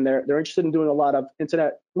producers, and they're interested in doing a lot of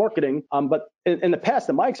internet marketing. But in the past,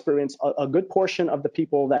 in my experience, a good portion of the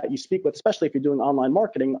people that you speak with, especially if you're doing online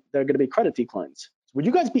marketing, they're going to be credit declines. Would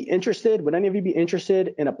you guys be interested? Would any of you be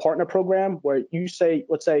interested in a partner program where you say,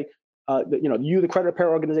 let's say, the credit repair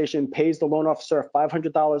organization pays the loan officer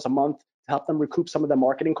 $500 a month to help them recoup some of their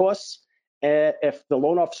marketing costs? And if the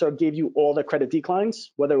loan officer gave you all the credit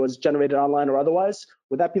declines, whether it was generated online or otherwise,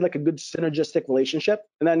 would that be like a good synergistic relationship?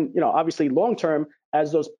 And then, obviously long term,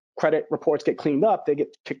 as those credit reports get cleaned up, they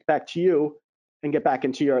get kicked back to you and get back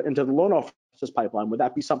into the loan officers pipeline? Would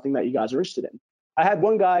that be something that you guys are interested in? I had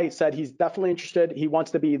one guy said he's definitely interested. He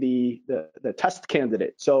wants to be the test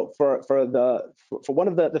candidate. So for one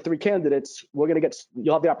of the three candidates,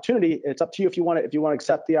 you'll have the opportunity. It's up to you if you want to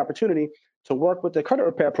accept the opportunity to work with the credit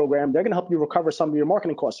repair program. They're going to help you recover some of your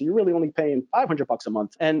marketing costs. So you're really only paying $500 a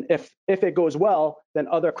month. And if it goes well, then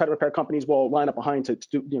other credit repair companies will line up behind to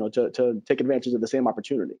take advantage of the same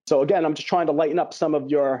opportunity. So again, I'm just trying to lighten up some of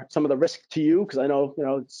the risk to you, because I know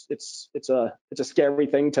it's a scary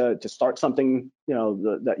thing to start something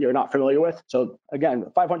that you're not familiar with. So again,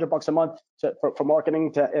 $500 a month for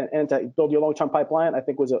marketing and to build your long-term pipeline, I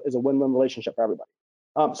think is a win-win relationship for everybody.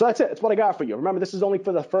 So that's it. That's what I got for you. Remember, this is only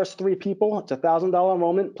for the first 3 people. It's $1,000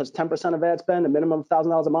 enrollment plus 10% of ad spend, a minimum of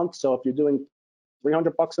 $1,000 a month. So if you're doing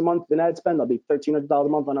 $300 a month in ad spend, that'll be $1,300 a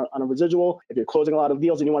month on a residual. If you're closing a lot of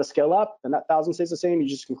deals and you want to scale up, then that 1,000 stays the same. You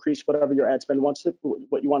just increase whatever your ad spend what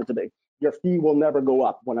you want it to be. Your fee will never go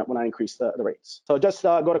up when I increase the rates. So just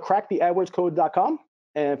go to cracktheadwordscode.com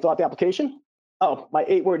and fill out the application. Oh, my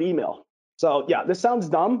 8-word email. So yeah, this sounds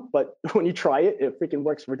dumb, but when you try it, it freaking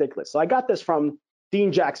works ridiculous. So I got this from Dean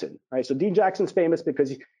Jackson, right? So Dean Jackson's famous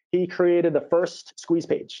because he created the first squeeze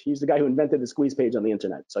page. He's the guy who invented the squeeze page on the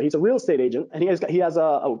internet. So he's a real estate agent, and he has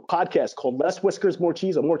a podcast called Less Whiskers, More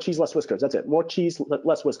Cheese, or More Cheese, Less Whiskers. That's it. More Cheese,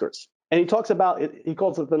 Less Whiskers. And he talks about it. He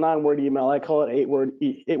calls it the 9-word email. I call it 8-word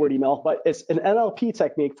email, but it's an NLP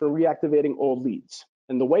technique for reactivating old leads.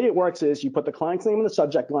 And the way it works is you put the client's name in the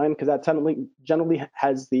subject line, because that generally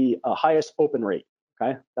has the highest open rate.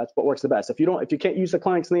 Okay, that's what works the best. If you can't use the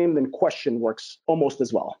client's name, then question works almost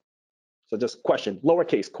as well. So just question,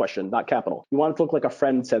 lowercase question, not capital. You want it to look like a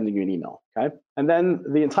friend sending you an email. Okay, and then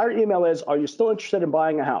the entire email is: are you still interested in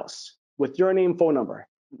buying a house? With your name, phone number,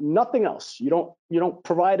 nothing else. You don't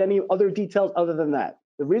provide any other details other than that.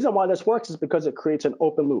 The reason why this works is because it creates an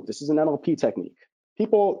open loop. This is an NLP technique.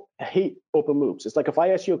 People hate open loops. It's like if I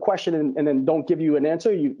ask you a question and then don't give you an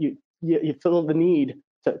answer, you feel the need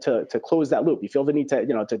to close that loop. You feel the need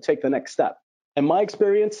to take the next step. In my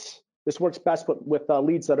experience, this works best with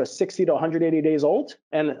leads that are 60 to 180 days old.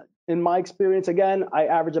 And in my experience, again, I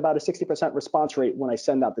average about a 60% response rate when I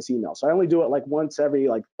send out this email. So I only do it like once every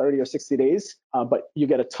 30 or 60 days. But you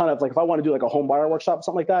get a ton of, if I want to do like a home buyer workshop or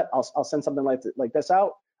something like that, I'll send something like this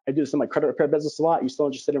out. I do this in my credit repair business a lot. You're still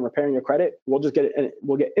interested in repairing your credit? We'll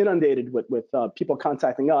get inundated with people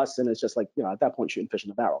contacting us, and it's just like, at that point, shooting fish in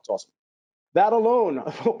the barrel. It's awesome. That alone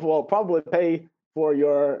will probably pay for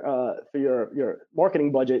your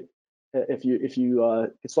marketing budget if you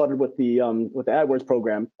get started with the AdWords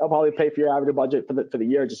program. That'll probably pay for your average budget for the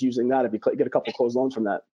year just using that if you get a couple of closed loans from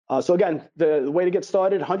that. So again, the way to get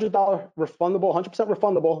started: $100 refundable, 100%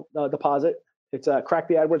 refundable deposit. It's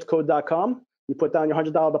cracktheadwordscode.com. You put down your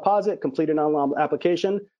 $100 deposit, complete an online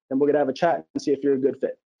application, then we're gonna have a chat and see if you're a good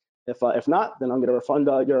fit. If not, then I'm gonna refund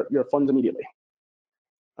your funds immediately.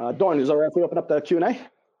 Doran, is it all right if we open up the Q&A?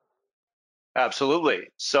 Absolutely.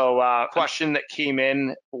 So question that came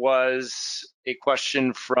in was a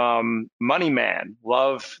question from Moneyman.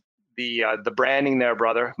 Love the branding there,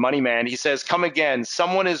 brother. Moneyman. He says, come again.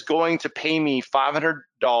 Someone is going to pay me $500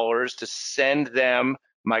 to send them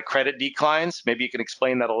my credit declines. Maybe you can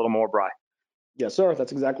explain that a little more, Bri. Yes, sir.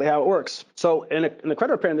 That's exactly how it works. So in the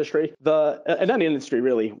credit repair industry, in any industry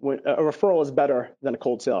really, a referral is better than a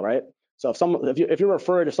cold sale, right? So if you're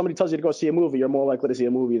referred, if somebody tells you to go see a movie, you're more likely to see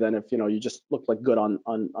a movie than if you just look like good on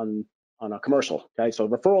a commercial. Okay, so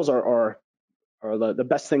referrals are the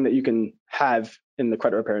best thing that you can have in the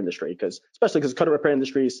credit repair industry, especially because credit repair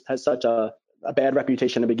industry has such a bad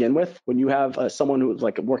reputation to begin with. When you have someone who's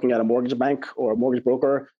like working at a mortgage bank or a mortgage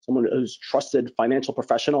broker, someone who's trusted financial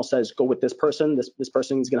professional says, go with this person. This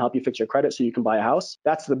person is going to help you fix your credit so you can buy a house.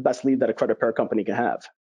 That's the best lead that a credit repair company can have.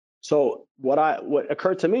 So what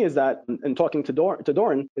occurred to me is that, in talking to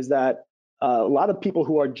Doran, is that a lot of people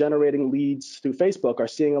who are generating leads through Facebook are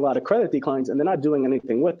seeing a lot of credit declines and they're not doing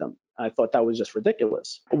anything with them. I thought that was just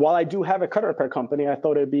ridiculous. While I do have a credit repair company, I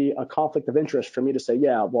thought it'd be a conflict of interest for me to say,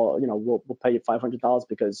 yeah, well, we'll pay you $500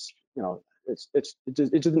 because,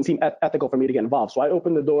 it doesn't seem ethical for me to get involved. So I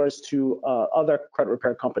opened the doors to other credit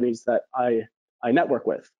repair companies that I network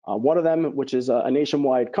with. One of them, which is a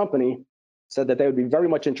nationwide company, said that they would be very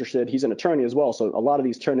much interested. He's an attorney as well, so a lot of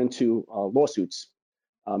these turn into lawsuits.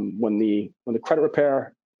 When the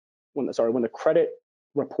credit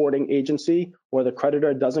reporting agency or the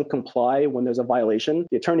creditor doesn't comply when there's a violation,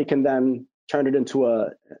 the attorney can then turn it into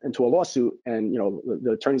a lawsuit. And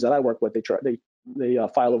the attorneys that I work with, they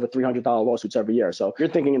file over $300 lawsuits every year. So you're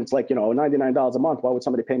thinking it's like $99 a month. Why would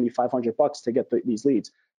somebody pay me $500 to get these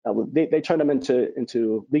leads? They turn them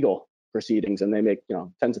into legal proceedings, and they make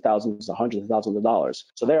tens of thousands or hundreds of thousands of dollars.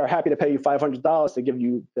 So they are happy to pay you $500 to give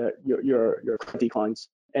you your credit declines.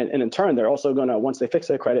 And in turn, they're also going to, once they fix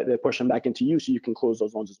their credit, they push them back into you so you can close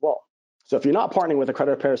those loans as well. So if you're not partnering with a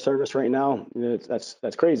credit repair service right now,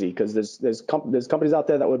 that's crazy, because there's companies out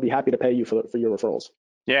there that would be happy to pay you for your referrals.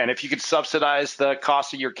 Yeah, and if you could subsidize the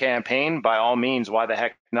cost of your campaign, by all means, why the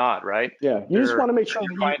heck not, right? Yeah, you just want to make sure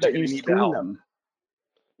that you screen them.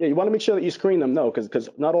 Yeah, you want to make sure that you screen them, because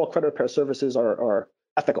not all credit repair services are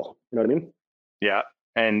ethical. You know what I mean? Yeah.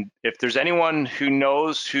 And if there's anyone who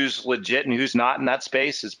knows who's legit and who's not in that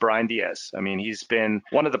space, it's Brian Diaz. I mean, he's been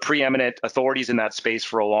one of the preeminent authorities in that space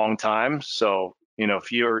for a long time. So,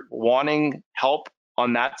 if you're wanting help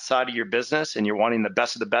on that side of your business and you're wanting the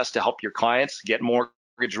best of the best to help your clients get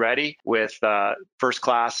mortgage ready with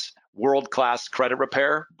first-class, world-class credit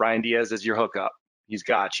repair, Brian Diaz is your hookup. He's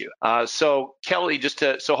got you. So Kelly,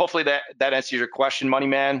 so hopefully that answers your question, Money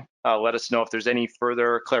Man. Let us know if there's any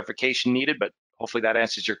further clarification needed, but hopefully that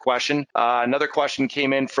answers your question. Another question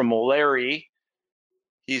came in from Larry.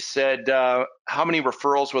 He said, how many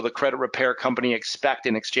referrals will the credit repair company expect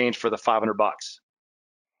in exchange for the $500?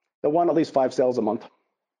 They want at least 5 sales a month.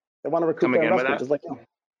 They want to recoup their investment. Just like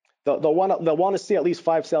they'll want to see at least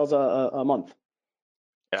 5 sales a month.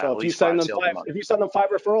 Yeah, so if you send them 5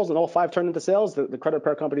 referrals and all 5 turn into sales, the credit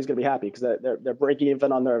repair company is going to be happy, because they're breaking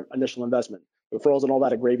even on their initial investment. Referrals and all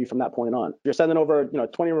that are gravy from that point on. If you're sending over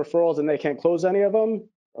 20 referrals and they can't close any of them,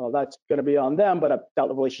 that's going to be on them. But I doubt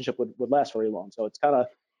the relationship would last very long. So it's kind of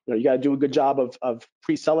you got to do a good job of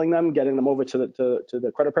pre-selling them, getting them over to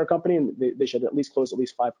the credit repair company, and they should at least close at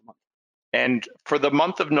least 5 per month. And for the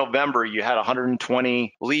month of November, you had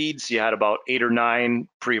 120 leads. You had about 8 or 9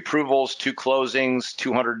 pre-approvals, 2 closings,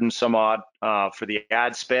 200 and some odd for the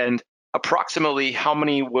ad spend. Approximately how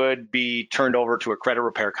many would be turned over to a credit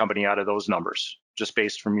repair company out of those numbers, just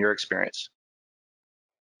based from your experience?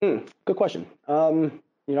 Good question. I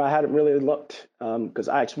hadn't really looked, because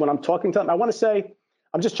when I'm talking to them, I want to say,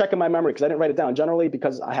 I'm just checking my memory because I didn't write it down. Generally,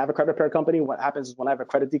 because I have a credit repair company, what happens is when I have a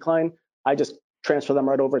credit decline, I just transfer them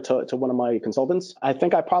right over to one of my consultants. I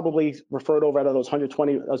think I probably referred over out of those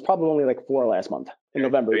 120. It was probably only like 4 last month in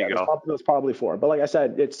November. Yeah, it was probably 4. But like I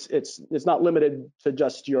said, it's not limited to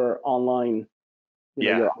just your online,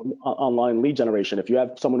 your online lead generation. If you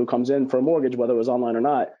have someone who comes in for a mortgage, whether it was online or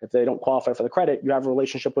not, if they don't qualify for the credit, you have a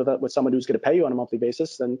relationship with someone who's going to pay you on a monthly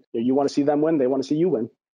basis. Then you want to see them win. They want to see you win.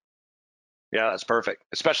 Yeah, that's perfect.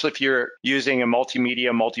 Especially if you're using a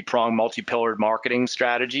multimedia, multi-pronged, multi-pillared marketing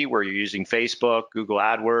strategy where you're using Facebook, Google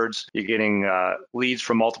AdWords, you're getting leads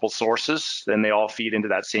from multiple sources, then they all feed into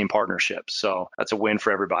that same partnership. So that's a win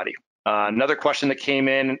for everybody. Another question that came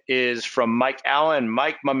in is from Mike Allen.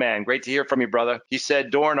 Mike, my man, great to hear from you, brother. He said,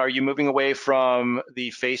 Dorn, are you moving away from the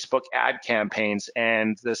Facebook ad campaigns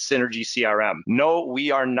and the Synergy CRM? No, we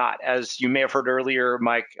are not. As you may have heard earlier,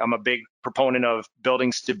 Mike, I'm a big proponent of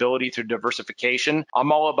building stability through diversification.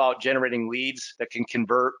 I'm all about generating leads that can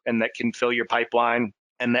convert and that can fill your pipeline,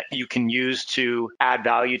 and that you can use to add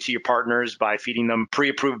value to your partners by feeding them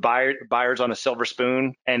pre-approved buyers on a silver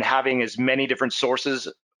spoon and having as many different sources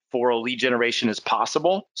for a lead generation as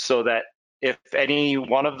possible, so that if any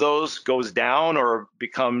one of those goes down or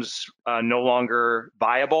becomes no longer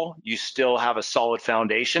viable, you still have a solid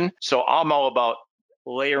foundation. So I'm all about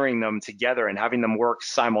layering them together and having them work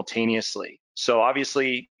simultaneously. So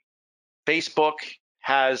obviously, Facebook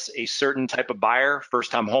has a certain type of buyer,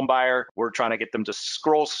 first-time home buyer. We're trying to get them to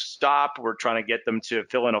scroll stop. We're trying to get them to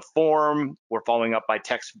fill in a form. We're following up by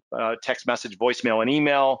text message, voicemail, and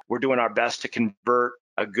email. We're doing our best to convert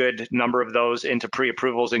a good number of those into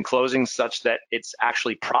pre-approvals and closings such that it's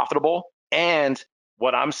actually profitable. And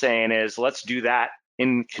what I'm saying is, let's do that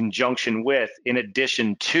in conjunction with, in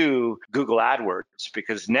addition to Google AdWords,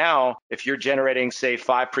 because now if you're generating, say,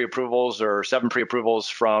 5 pre-approvals or 7 pre-approvals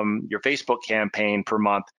from your Facebook campaign per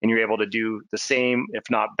month, and you're able to do the same, if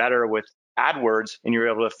not better, with AdWords, and you're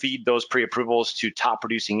able to feed those pre-approvals to top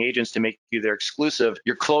producing agents to make you their exclusive,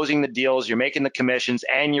 you're closing the deals, you're making the commissions,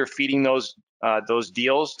 and you're feeding those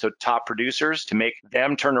deals to top producers to make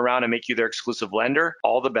them turn around and make you their exclusive lender.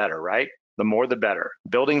 All the better, right? The more the better.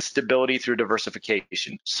 Building stability through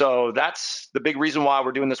diversification. So that's the big reason why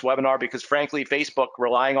we're doing this webinar, because frankly, Facebook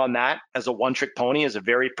relying on that as a one-trick pony is a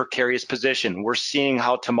very precarious position. We're seeing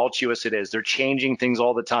how tumultuous it is. They're changing things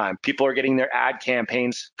all the time. People are getting their ad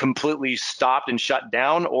campaigns completely stopped and shut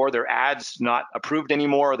down, or their ads not approved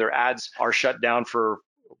anymore, or their ads are shut down for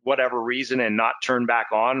whatever reason and not turned back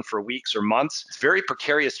on for weeks or months. It's very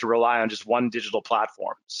precarious to rely on just one digital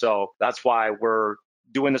platform. So that's why we're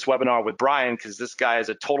doing this webinar with Brian, because this guy is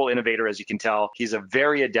a total innovator, as you can tell. He's a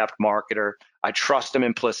very adept marketer. I trust him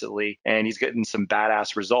implicitly, and he's getting some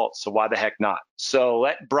badass results. So why the heck not? So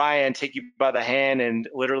let Brian take you by the hand and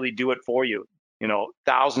literally do it for you.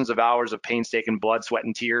 Thousands of hours of painstaking blood, sweat,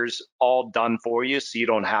 and tears, all done for you, so you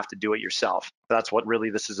don't have to do it yourself. That's what really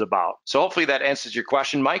this is about. So hopefully that answers your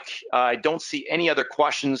question, Mike. I don't see any other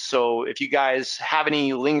questions. So if you guys have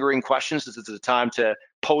any lingering questions, this is the time to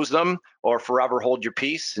pose them or forever hold your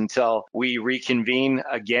peace until we reconvene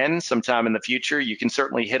again sometime in the future. You can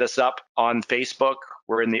certainly hit us up on Facebook.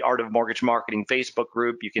 We're in the Art of Mortgage Marketing Facebook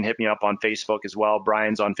group. You can hit me up on Facebook as well.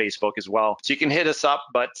 Brian's on Facebook as well. So you can hit us up,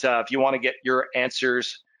 but if you want to get your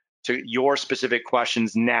answers to your specific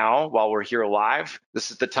questions now while we're here live,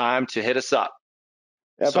 this is the time to hit us up.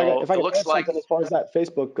 If I could add something as far as that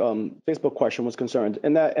Facebook question was concerned,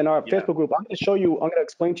 in our Facebook group, I'm going to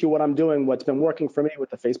explain to you what I'm doing, what's been working for me with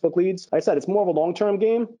the Facebook leads. Like I said, it's more of a long-term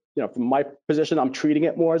game. From my position, I'm treating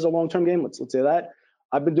it more as a long-term game. Let's say that.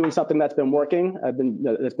 I've been doing something that's been working.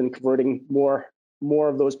 It's been converting more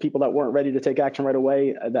of those people that weren't ready to take action right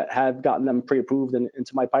away, that have gotten them pre-approved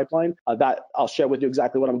into my pipeline. That I'll share with you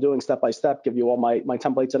exactly what I'm doing step by step, give you all my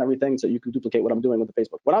templates and everything so you can duplicate what I'm doing with the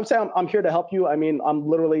Facebook. When I'm saying I'm here to help you, I mean, I'm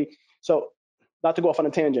literally, so not to go off on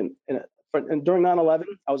a tangent, during 9/11,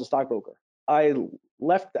 I was a stockbroker. I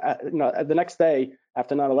left, the next day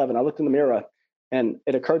after 9/11, I looked in the mirror and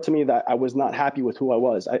it occurred to me that I was not happy with who I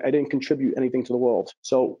was. I didn't contribute anything to the world.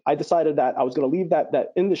 So I decided that I was going to leave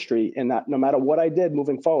that industry, and that no matter what I did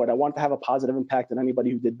moving forward, I wanted to have a positive impact on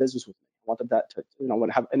anybody who did business with me. I wanted that to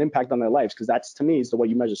have an impact on their lives, because that's, to me, is the way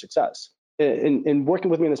you measure success. In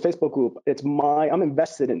working with me in this Facebook group, I'm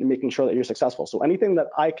invested in making sure that you're successful. So anything that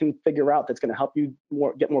I can figure out that's going to help you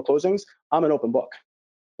get more closings, I'm an open book.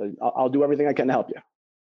 I'll do everything I can to help you.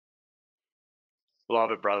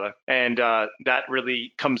 Love it, brother. And that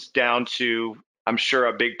really comes down to, I'm sure,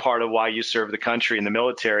 a big part of why you serve the country in the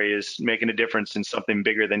military is making a difference in something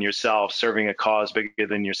bigger than yourself, serving a cause bigger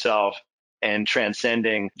than yourself, and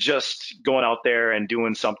transcending just going out there and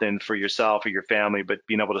doing something for yourself or your family, but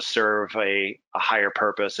being able to serve a higher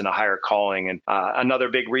purpose and a higher calling. And another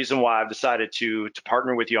big reason why I've decided to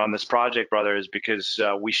partner with you on this project, brother, is because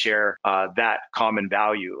we share that common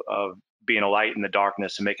value of being a light in the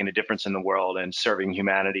darkness and making a difference in the world and serving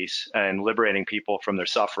humanities and liberating people from their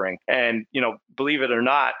suffering. And, believe it or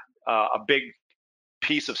not, a big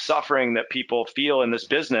piece of suffering that people feel in this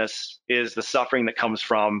business is the suffering that comes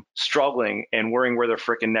from struggling and worrying where their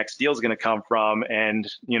freaking next deal is going to come from, and,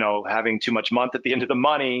 having too much month at the end of the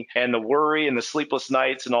money, and the worry and the sleepless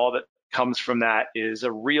nights and all that comes from that is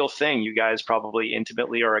a real thing. You guys probably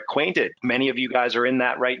intimately are acquainted. Many of you guys are in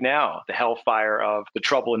that right now, the hellfire of the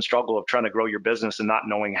trouble and struggle of trying to grow your business and not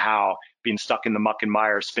knowing how, being stuck in the muck and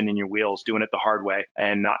mire, spinning your wheels, doing it the hard way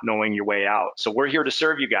and not knowing your way out. So we're here to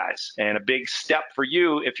serve you guys. And a big step for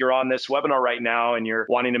you, if you're on this webinar right now and you're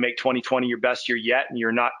wanting to make 2020 your best year yet, and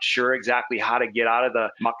you're not sure exactly how to get out of the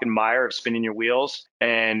muck and mire of spinning your wheels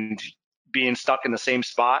and being stuck in the same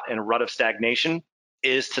spot in a rut of stagnation,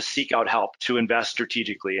 is to seek out help, to invest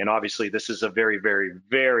strategically. And obviously this is a very, very,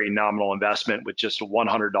 very nominal investment with just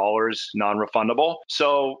 $100 non-refundable.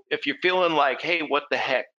 So if you're feeling like, hey, what the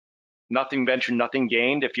heck, nothing ventured, nothing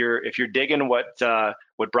gained. If you're digging what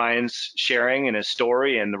Brian's sharing in his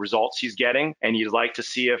story and the results he's getting, and you'd like to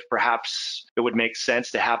see if perhaps it would make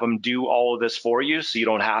sense to have him do all of this for you, so you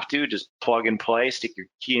don't have to just plug and play, stick your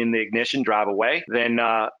key in the ignition, drive away, then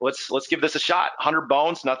let's give this a shot. 100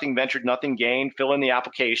 bones, nothing ventured, nothing gained. Fill in the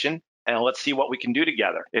application, and let's see what we can do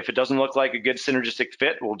together. If it doesn't look like a good synergistic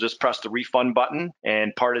fit, we'll just press the refund button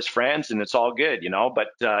and part as friends, and it's all good, But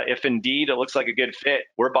if indeed it looks like a good fit,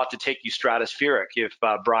 we're about to take you stratospheric if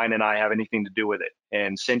Brian and I have anything to do with it,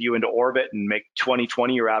 and send you into orbit and make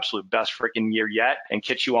 2020 your absolute best freaking year yet, and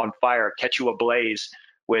catch you on fire, catch you ablaze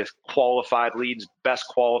with qualified leads, best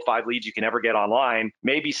qualified leads you can ever get online,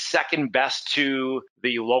 maybe second best to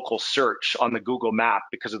the local search on the Google map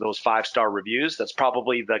because of those 5-star reviews. That's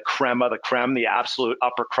probably the creme of the creme, the absolute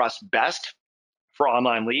upper crust best for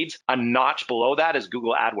online leads. A notch below that is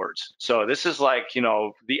Google AdWords. So this is like,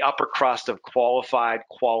 the upper crust of qualified,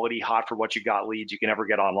 quality, hot for what you got leads you can ever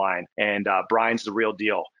get online. And Brian's the real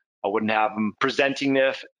deal. I wouldn't have him presenting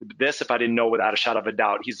this if I didn't know without a shadow of a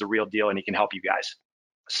doubt he's the real deal and he can help you guys.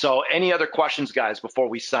 So any other questions, guys, before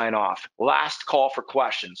we sign off? Last call for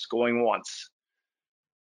questions, going once.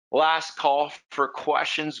 Last call for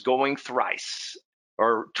questions, going thrice,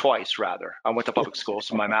 or twice, rather. I went to public school,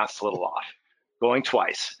 so my math's a little off. Going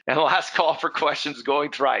twice. And last call for questions,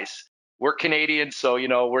 going thrice. we're Canadian, so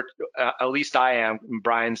we're at least I am.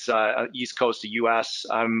 Brian's East Coast of U.S.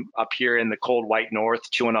 I'm up here in the cold white north,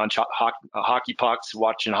 chewing on hockey pucks,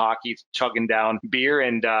 watching hockey, chugging down beer,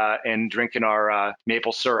 and drinking our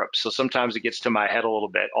maple syrup. So sometimes it gets to my head a little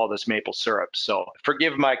bit, all this maple syrup. So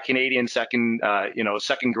forgive my Canadian second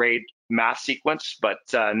grade math sequence, but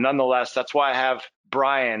nonetheless, that's why I have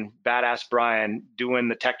Brian, badass Brian, doing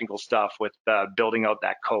the technical stuff with building out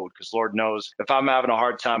that code. Because Lord knows, if I'm having a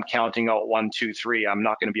hard time counting out 1, 2, 3, I'm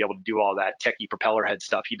not going to be able to do all that techie propeller head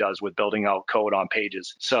stuff he does with building out code on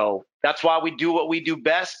pages. So that's why we do what we do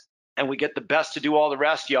best. And we get the best to do all the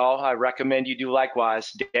rest, y'all. I recommend you do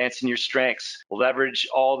likewise. Dance in your strengths. Leverage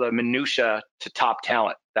all the minutia to top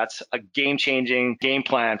talent. That's a game-changing game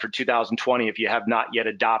plan for 2020 if you have not yet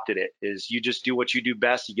adopted it, is you just do what you do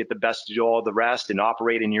best. You get the best to do all the rest and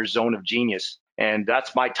operate in your zone of genius. And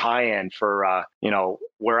that's my tie-in for,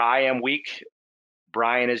 where I am weak,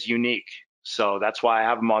 Brian is unique. So that's why I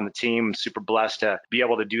have him on the team. I'm super blessed to be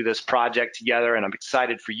able to do this project together. And I'm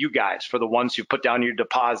excited for you guys, for the ones who put down your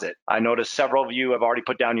deposit. I noticed several of you have already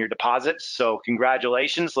put down your deposits. So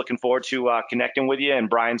congratulations. Looking forward to connecting with you. And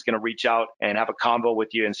Brian's going to reach out and have a convo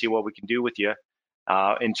with you and see what we can do with you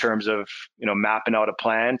in terms of, mapping out a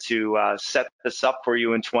plan to set this up for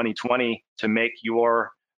you in 2020 to make your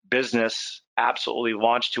business absolutely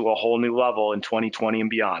launch to a whole new level in 2020 and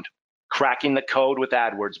beyond. Cracking the code with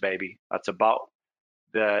AdWords, baby. That's about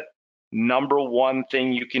the number one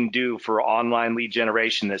thing you can do for online lead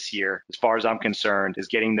generation this year, as far as I'm concerned, is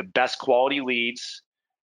getting the best quality leads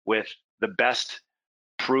with the best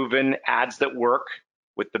proven ads that work,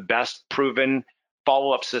 with the best proven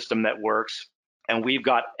follow-up system that works. And we've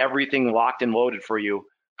got everything locked and loaded for you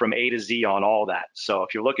from A to Z on all that. So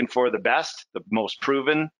if you're looking for the best, the most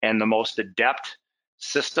proven, and the most adept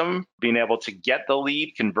system, being able to get the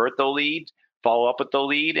lead, convert the lead, follow up with the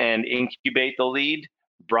lead, and incubate the lead,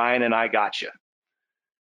 Brian and I got you.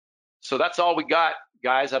 So that's all we got,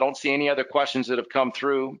 guys. I don't see any other questions that have come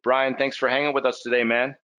through. Brian, thanks for hanging with us today,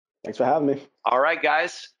 man. Thanks for having me. All right,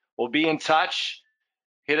 guys, we'll be in touch.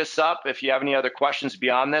 Hit us up if you have any other questions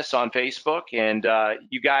beyond this on Facebook. And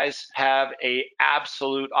you guys have a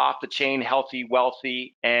absolute off-the-chain, healthy,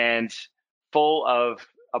 wealthy, and full of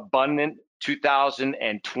abundant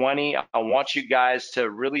 2020. I want you guys to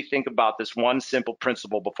really think about this one simple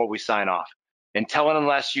principle before we sign off. Until and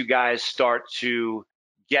unless you guys start to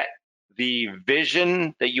get the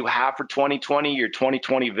vision that you have for 2020, your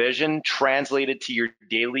 2020 vision, translated to your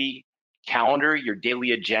daily calendar, your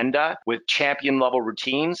daily agenda with champion level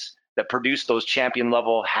routines that produce those champion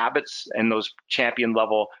level habits and those champion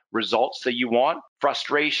level results that you want,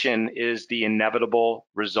 frustration is the inevitable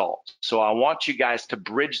result. So I want you guys to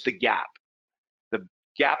bridge the gap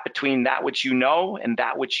between that which you know and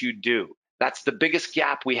that which you do. That's the biggest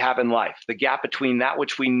gap we have in life, the gap between that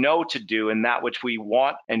which we know to do and that which we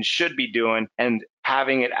want and should be doing, and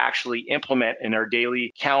having it actually implement in our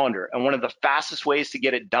daily calendar. And one of the fastest ways to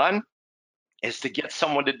get it done is to get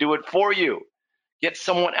someone to do it for you. Get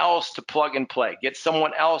someone else to plug and play. Get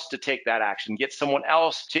someone else to take that action. Get someone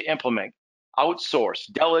else to implement.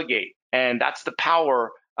 Outsource, delegate. And that's the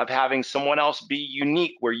power of having someone else be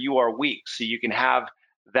unique where you are weak, so you can have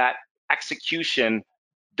that execution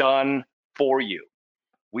done for you.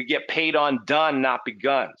 We get paid on done, not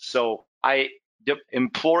begun. So I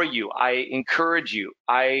implore you, I encourage you,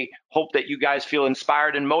 I hope that you guys feel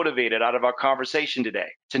inspired and motivated out of our conversation today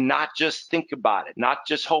to not just think about it, not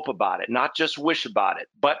just hope about it, not just wish about it,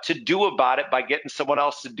 but to do about it by getting someone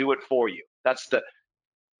else to do it for you. That's the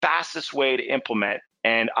fastest way to implement.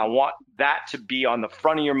 And I want that to be on the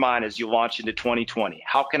front of your mind as you launch into 2020.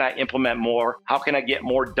 How can I implement more? How can I get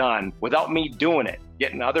more done without me doing it?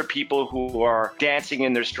 Getting other people who are dancing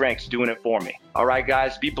in their strengths doing it for me. All right,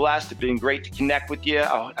 guys, be blessed. It's been great to connect with you.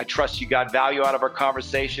 I trust you got value out of our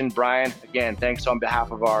conversation. Brian, again, thanks on behalf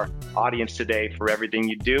of our audience today for everything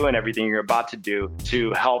you do and everything you're about to do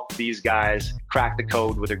to help these guys crack the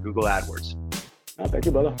code with their Google AdWords. Thank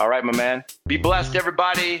you, brother. All right, my man. Be blessed,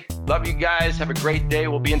 everybody. Love you guys. Have a great day.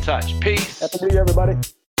 We'll be in touch. Peace. Happy New Year, everybody.